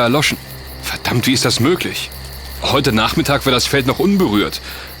schnell wieder erloschen. Verdammt, wie ist das möglich? Heute Nachmittag war das Feld noch unberührt.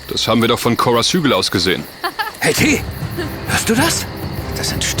 Das haben wir doch von Coras Hügel aus gesehen. Hey, T. Hörst du das? Das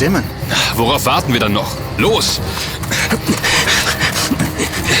sind Stimmen. Worauf warten wir dann noch? Los!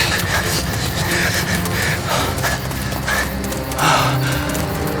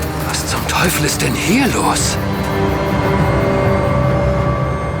 Was zum Teufel ist denn hier los?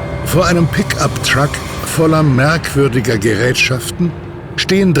 Vor einem Pickup-Truck voller merkwürdiger Gerätschaften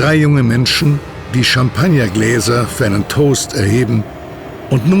stehen 3 junge Menschen, die Champagnergläser für einen Toast erheben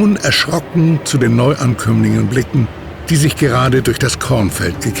und nun erschrocken zu den Neuankömmlingen blicken, die sich gerade durch das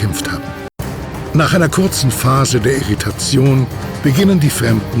Kornfeld gekämpft haben. Nach einer kurzen Phase der Irritation beginnen die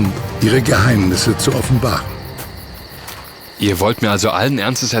Fremden, ihre Geheimnisse zu offenbaren. Ihr wollt mir also allen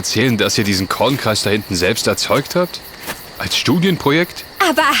Ernstes erzählen, dass ihr diesen Kornkreis da hinten selbst erzeugt habt? Als Studienprojekt?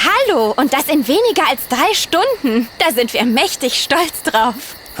 Aber hallo, und das in weniger als 3 Stunden. Da sind wir mächtig stolz drauf.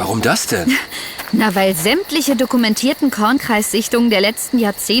 Warum das denn? Na, weil sämtliche dokumentierten Kornkreissichtungen der letzten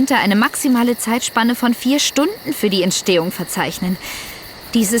Jahrzehnte eine maximale Zeitspanne von 4 Stunden für die Entstehung verzeichnen.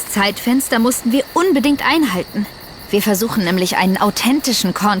 Dieses Zeitfenster mussten wir unbedingt einhalten. Wir versuchen nämlich einen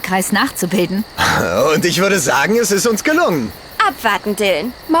authentischen Kornkreis nachzubilden. Und ich würde sagen, es ist uns gelungen. Abwarten,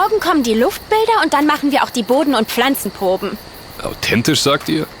 Dylan. Morgen kommen die Luftbilder und dann machen wir auch die Boden- und Pflanzenproben. Authentisch, sagt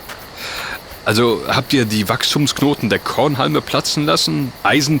ihr? Also habt ihr die Wachstumsknoten der Kornhalme platzen lassen,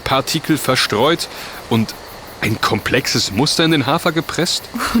 Eisenpartikel verstreut und ein komplexes Muster in den Hafer gepresst?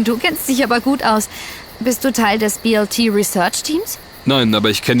 Du kennst dich aber gut aus. Bist du Teil des BLT Research Teams? Nein, aber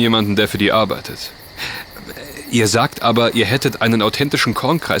ich kenne jemanden, der für die arbeitet. Ihr sagt aber, ihr hättet einen authentischen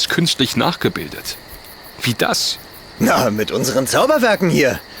Kornkreis künstlich nachgebildet. Wie das? Na, mit unseren Zauberwerken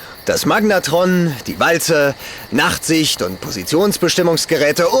hier. Das Magnatron, die Walze, Nachtsicht und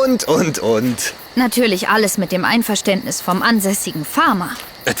Positionsbestimmungsgeräte und. Natürlich alles mit dem Einverständnis vom ansässigen Farmer.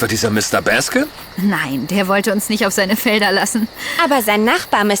 Etwa dieser Mr. Baskin? Nein, der wollte uns nicht auf seine Felder lassen. Aber sein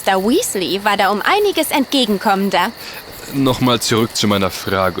Nachbar Mr. Weasley war da um einiges entgegenkommender. Nochmal zurück zu meiner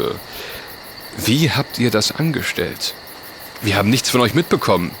Frage. Wie habt ihr das angestellt? Wir haben nichts von euch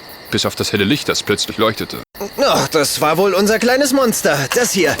mitbekommen, bis auf das helle Licht, das plötzlich leuchtete. Ach, das war wohl unser kleines Monster.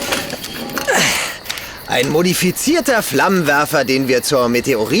 Das hier. Ein modifizierter Flammenwerfer, den wir zur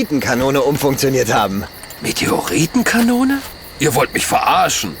Meteoritenkanone umfunktioniert haben. Meteoritenkanone? Ihr wollt mich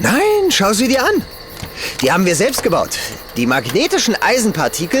verarschen. Nein, schau sie dir an. Die haben wir selbst gebaut. Die magnetischen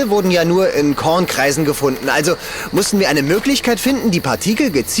Eisenpartikel wurden ja nur in Kornkreisen gefunden. Also mussten wir eine Möglichkeit finden, die Partikel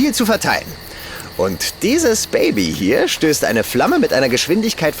gezielt zu verteilen. Und dieses Baby hier stößt eine Flamme mit einer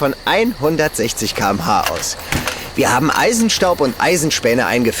Geschwindigkeit von 160 km/h aus. Wir haben Eisenstaub und Eisenspäne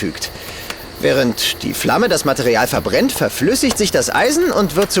eingefügt. Während die Flamme das Material verbrennt, verflüssigt sich das Eisen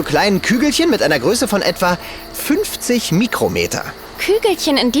und wird zu kleinen Kügelchen mit einer Größe von etwa 50 Mikrometer.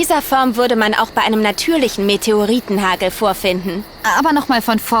 Kügelchen in dieser Form würde man auch bei einem natürlichen Meteoritenhagel vorfinden. Aber nochmal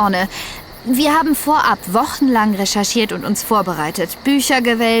von vorne. Wir haben vorab wochenlang recherchiert und uns vorbereitet, Bücher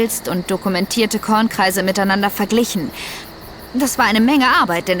gewälzt und dokumentierte Kornkreise miteinander verglichen. Das war eine Menge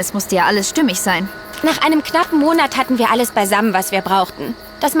Arbeit, denn es musste ja alles stimmig sein. Nach einem knappen Monat hatten wir alles beisammen, was wir brauchten.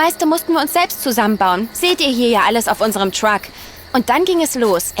 Das meiste mussten wir uns selbst zusammenbauen. Seht ihr hier ja alles auf unserem Truck. Und dann ging es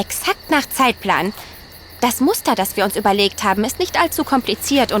los, exakt nach Zeitplan. Das Muster, das wir uns überlegt haben, ist nicht allzu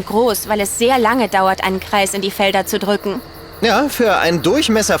kompliziert und groß, weil es sehr lange dauert, einen Kreis in die Felder zu drücken. Ja, für einen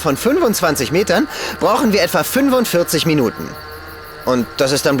Durchmesser von 25 Metern brauchen wir etwa 45 Minuten. Und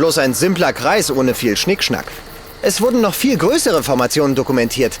das ist dann bloß ein simpler Kreis ohne viel Schnickschnack. Es wurden noch viel größere Formationen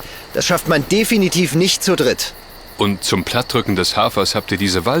dokumentiert. Das schafft man definitiv nicht zu dritt. Und zum Plattdrücken des Hafers habt ihr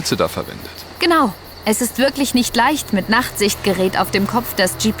diese Walze da verwendet? Genau. Es ist wirklich nicht leicht, mit Nachtsichtgerät auf dem Kopf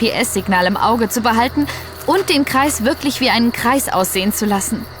das GPS-Signal im Auge zu behalten und den Kreis wirklich wie einen Kreis aussehen zu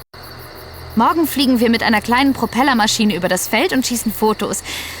lassen. Morgen fliegen wir mit einer kleinen Propellermaschine über das Feld und schießen Fotos.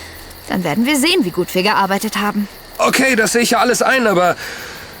 Dann werden wir sehen, wie gut wir gearbeitet haben. Okay, das sehe ich ja alles ein, aber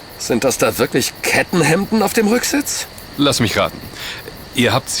sind das da wirklich Kettenhemden auf dem Rücksitz? Lass mich raten.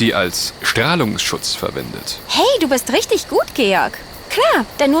 Ihr habt sie als Strahlungsschutz verwendet. Hey, du bist richtig gut, Georg. Klar,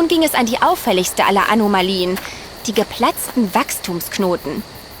 denn nun ging es an die auffälligste aller Anomalien. Die geplatzten Wachstumsknoten.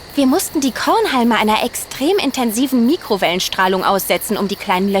 Wir mussten die Kornhalme einer extrem intensiven Mikrowellenstrahlung aussetzen, um die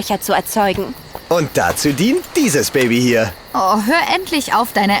kleinen Löcher zu erzeugen. Und dazu dient dieses Baby hier. Oh, hör endlich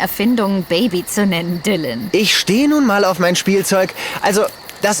auf, deine Erfindung Baby zu nennen, Dylan. Ich stehe nun mal auf mein Spielzeug. Also,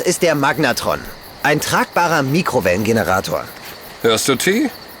 das ist der Magnatron. Ein tragbarer Mikrowellengenerator. Hörst du, T?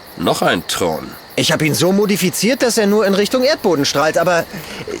 Noch ein Thron. Ich habe ihn so modifiziert, dass er nur in Richtung Erdboden strahlt, aber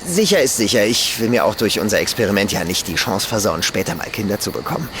sicher ist sicher. Ich will mir auch durch unser Experiment ja nicht die Chance versauen, später mal Kinder zu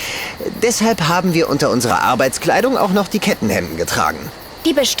bekommen. Deshalb haben wir unter unserer Arbeitskleidung auch noch die Kettenhemden getragen.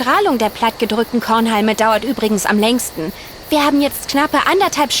 Die Bestrahlung der plattgedrückten Kornhalme dauert übrigens am längsten. Wir haben jetzt knappe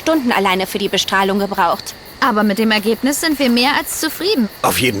 1,5 Stunden alleine für die Bestrahlung gebraucht. Aber mit dem Ergebnis sind wir mehr als zufrieden.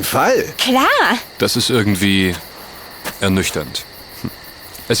 Auf jeden Fall. Klar. Das ist irgendwie ernüchternd.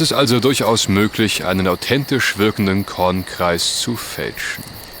 Es ist also durchaus möglich, einen authentisch wirkenden Kornkreis zu fälschen.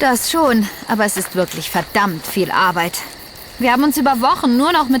 Das schon, aber es ist wirklich verdammt viel Arbeit. Wir haben uns über Wochen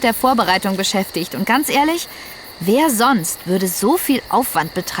nur noch mit der Vorbereitung beschäftigt. Und ganz ehrlich, wer sonst würde so viel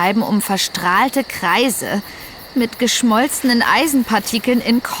Aufwand betreiben, um verstrahlte Kreise mit geschmolzenen Eisenpartikeln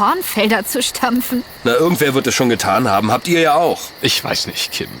in Kornfelder zu stampfen? Na, irgendwer wird es schon getan haben. Habt ihr ja auch. Ich weiß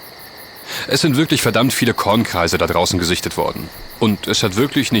nicht, Kim. Es sind wirklich verdammt viele Kornkreise da draußen gesichtet worden. Und es hat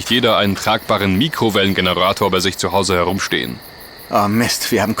wirklich nicht jeder einen tragbaren Mikrowellengenerator bei sich zu Hause herumstehen. Oh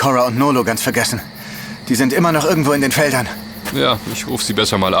Mist, wir haben Cora und Nolo ganz vergessen. Die sind immer noch irgendwo in den Feldern. Ja, ich rufe sie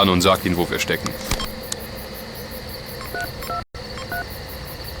besser mal an und sag ihnen, wo wir stecken.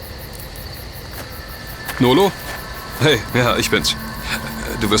 Nolo? Hey, ja, ich bin's.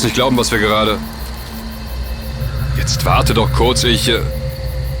 Du wirst nicht glauben, was wir gerade... Jetzt warte doch kurz,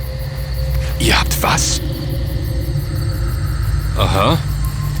 Ihr habt was? Aha.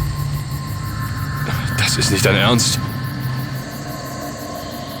 Das ist nicht dein Ernst.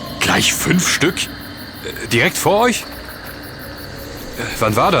 Gleich 5 Stück? Direkt vor euch?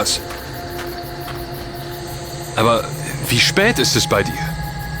 Wann war das? Aber wie spät ist es bei dir?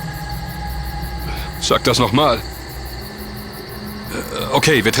 Sag das nochmal.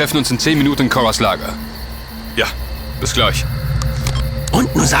 Okay, wir treffen uns in 10 Minuten in Coras Lager. Ja, bis gleich.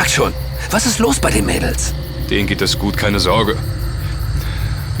 Und nun sag schon, was ist los bei den Mädels? Denen geht es gut, keine Sorge.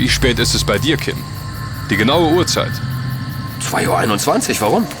 Wie spät ist es bei dir, Kim? Die genaue Uhrzeit? 2:21 Uhr,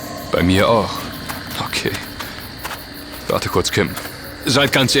 warum? Bei mir auch. Okay. Warte kurz, Kim.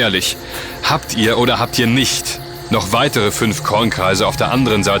 Seid ganz ehrlich. Habt ihr oder habt ihr nicht noch weitere 5 Kornkreise auf der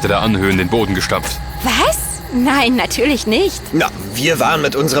anderen Seite der Anhöhen den Boden gestampft? Was? Nein, natürlich nicht. Na, wir waren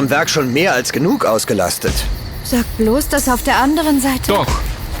mit unserem Werk schon mehr als genug ausgelastet. Sag bloß, dass auf der anderen Seite... Doch.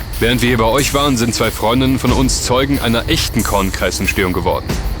 Während wir hier bei euch waren, sind 2 Freundinnen von uns Zeugen einer echten Kornkreisentstehung geworden.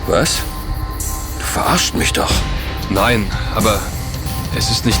 Was? Du verarscht mich doch. Nein, aber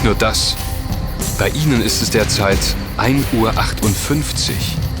es ist nicht nur das. Bei ihnen ist es derzeit 1:58 Uhr.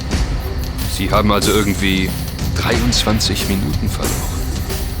 Sie haben also irgendwie 23 Minuten verloren.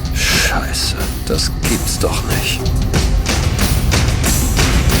 Scheiße, das gibt's doch nicht.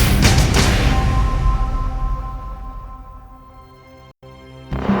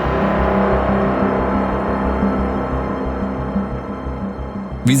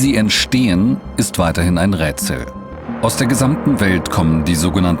 Wie sie entstehen, ist weiterhin ein Rätsel. Aus der gesamten Welt kommen die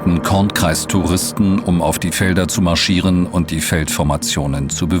sogenannten Kornkreistouristen, um auf die Felder zu marschieren und die Feldformationen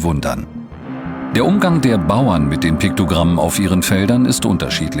zu bewundern. Der Umgang der Bauern mit den Piktogrammen auf ihren Feldern ist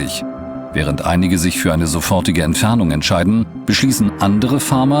unterschiedlich. Während einige sich für eine sofortige Entfernung entscheiden, beschließen andere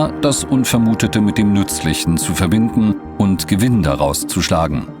Farmer, das Unvermutete mit dem Nützlichen zu verbinden und Gewinn daraus zu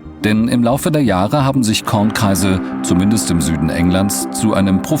schlagen. Denn im Laufe der Jahre haben sich Kornkreise, zumindest im Süden Englands, zu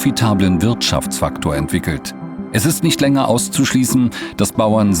einem profitablen Wirtschaftsfaktor entwickelt. Es ist nicht länger auszuschließen, dass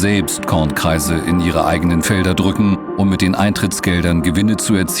Bauern selbst Kornkreise in ihre eigenen Felder drücken, um mit den Eintrittsgeldern Gewinne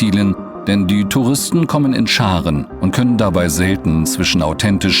zu erzielen, denn die Touristen kommen in Scharen und können dabei selten zwischen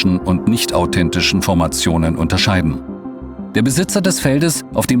authentischen und nicht authentischen Formationen unterscheiden. Der Besitzer des Feldes,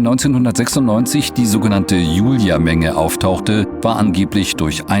 auf dem 1996 die sogenannte Julia-Menge auftauchte, war angeblich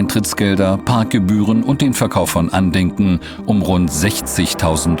durch Eintrittsgelder, Parkgebühren und den Verkauf von Andenken um rund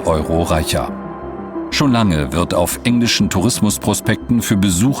 60.000 Euro reicher. Schon lange wird auf englischen Tourismusprospekten für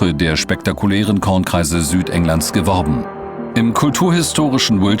Besuche der spektakulären Kornkreise Südenglands geworben. Im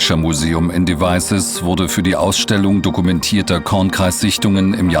Kulturhistorischen Wiltshire Museum in Devizes wurde für die Ausstellung dokumentierter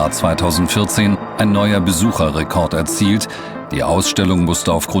Kornkreissichtungen im Jahr 2014 ein neuer Besucherrekord erzielt. Die Ausstellung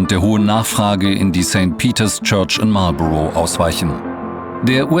musste aufgrund der hohen Nachfrage in die St. Peter's Church in Marlborough ausweichen.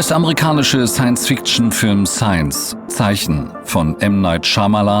 Der US-amerikanische Science-Fiction-Film Science, Zeichen von M. Night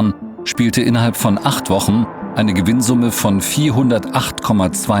Shyamalan, spielte innerhalb von 8 Wochen eine Gewinnsumme von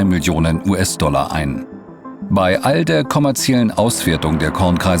 408,2 Millionen US-Dollar ein. Bei all der kommerziellen Auswertung der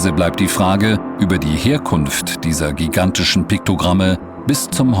Kornkreise bleibt die Frage über die Herkunft dieser gigantischen Piktogramme bis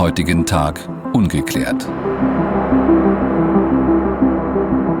zum heutigen Tag ungeklärt.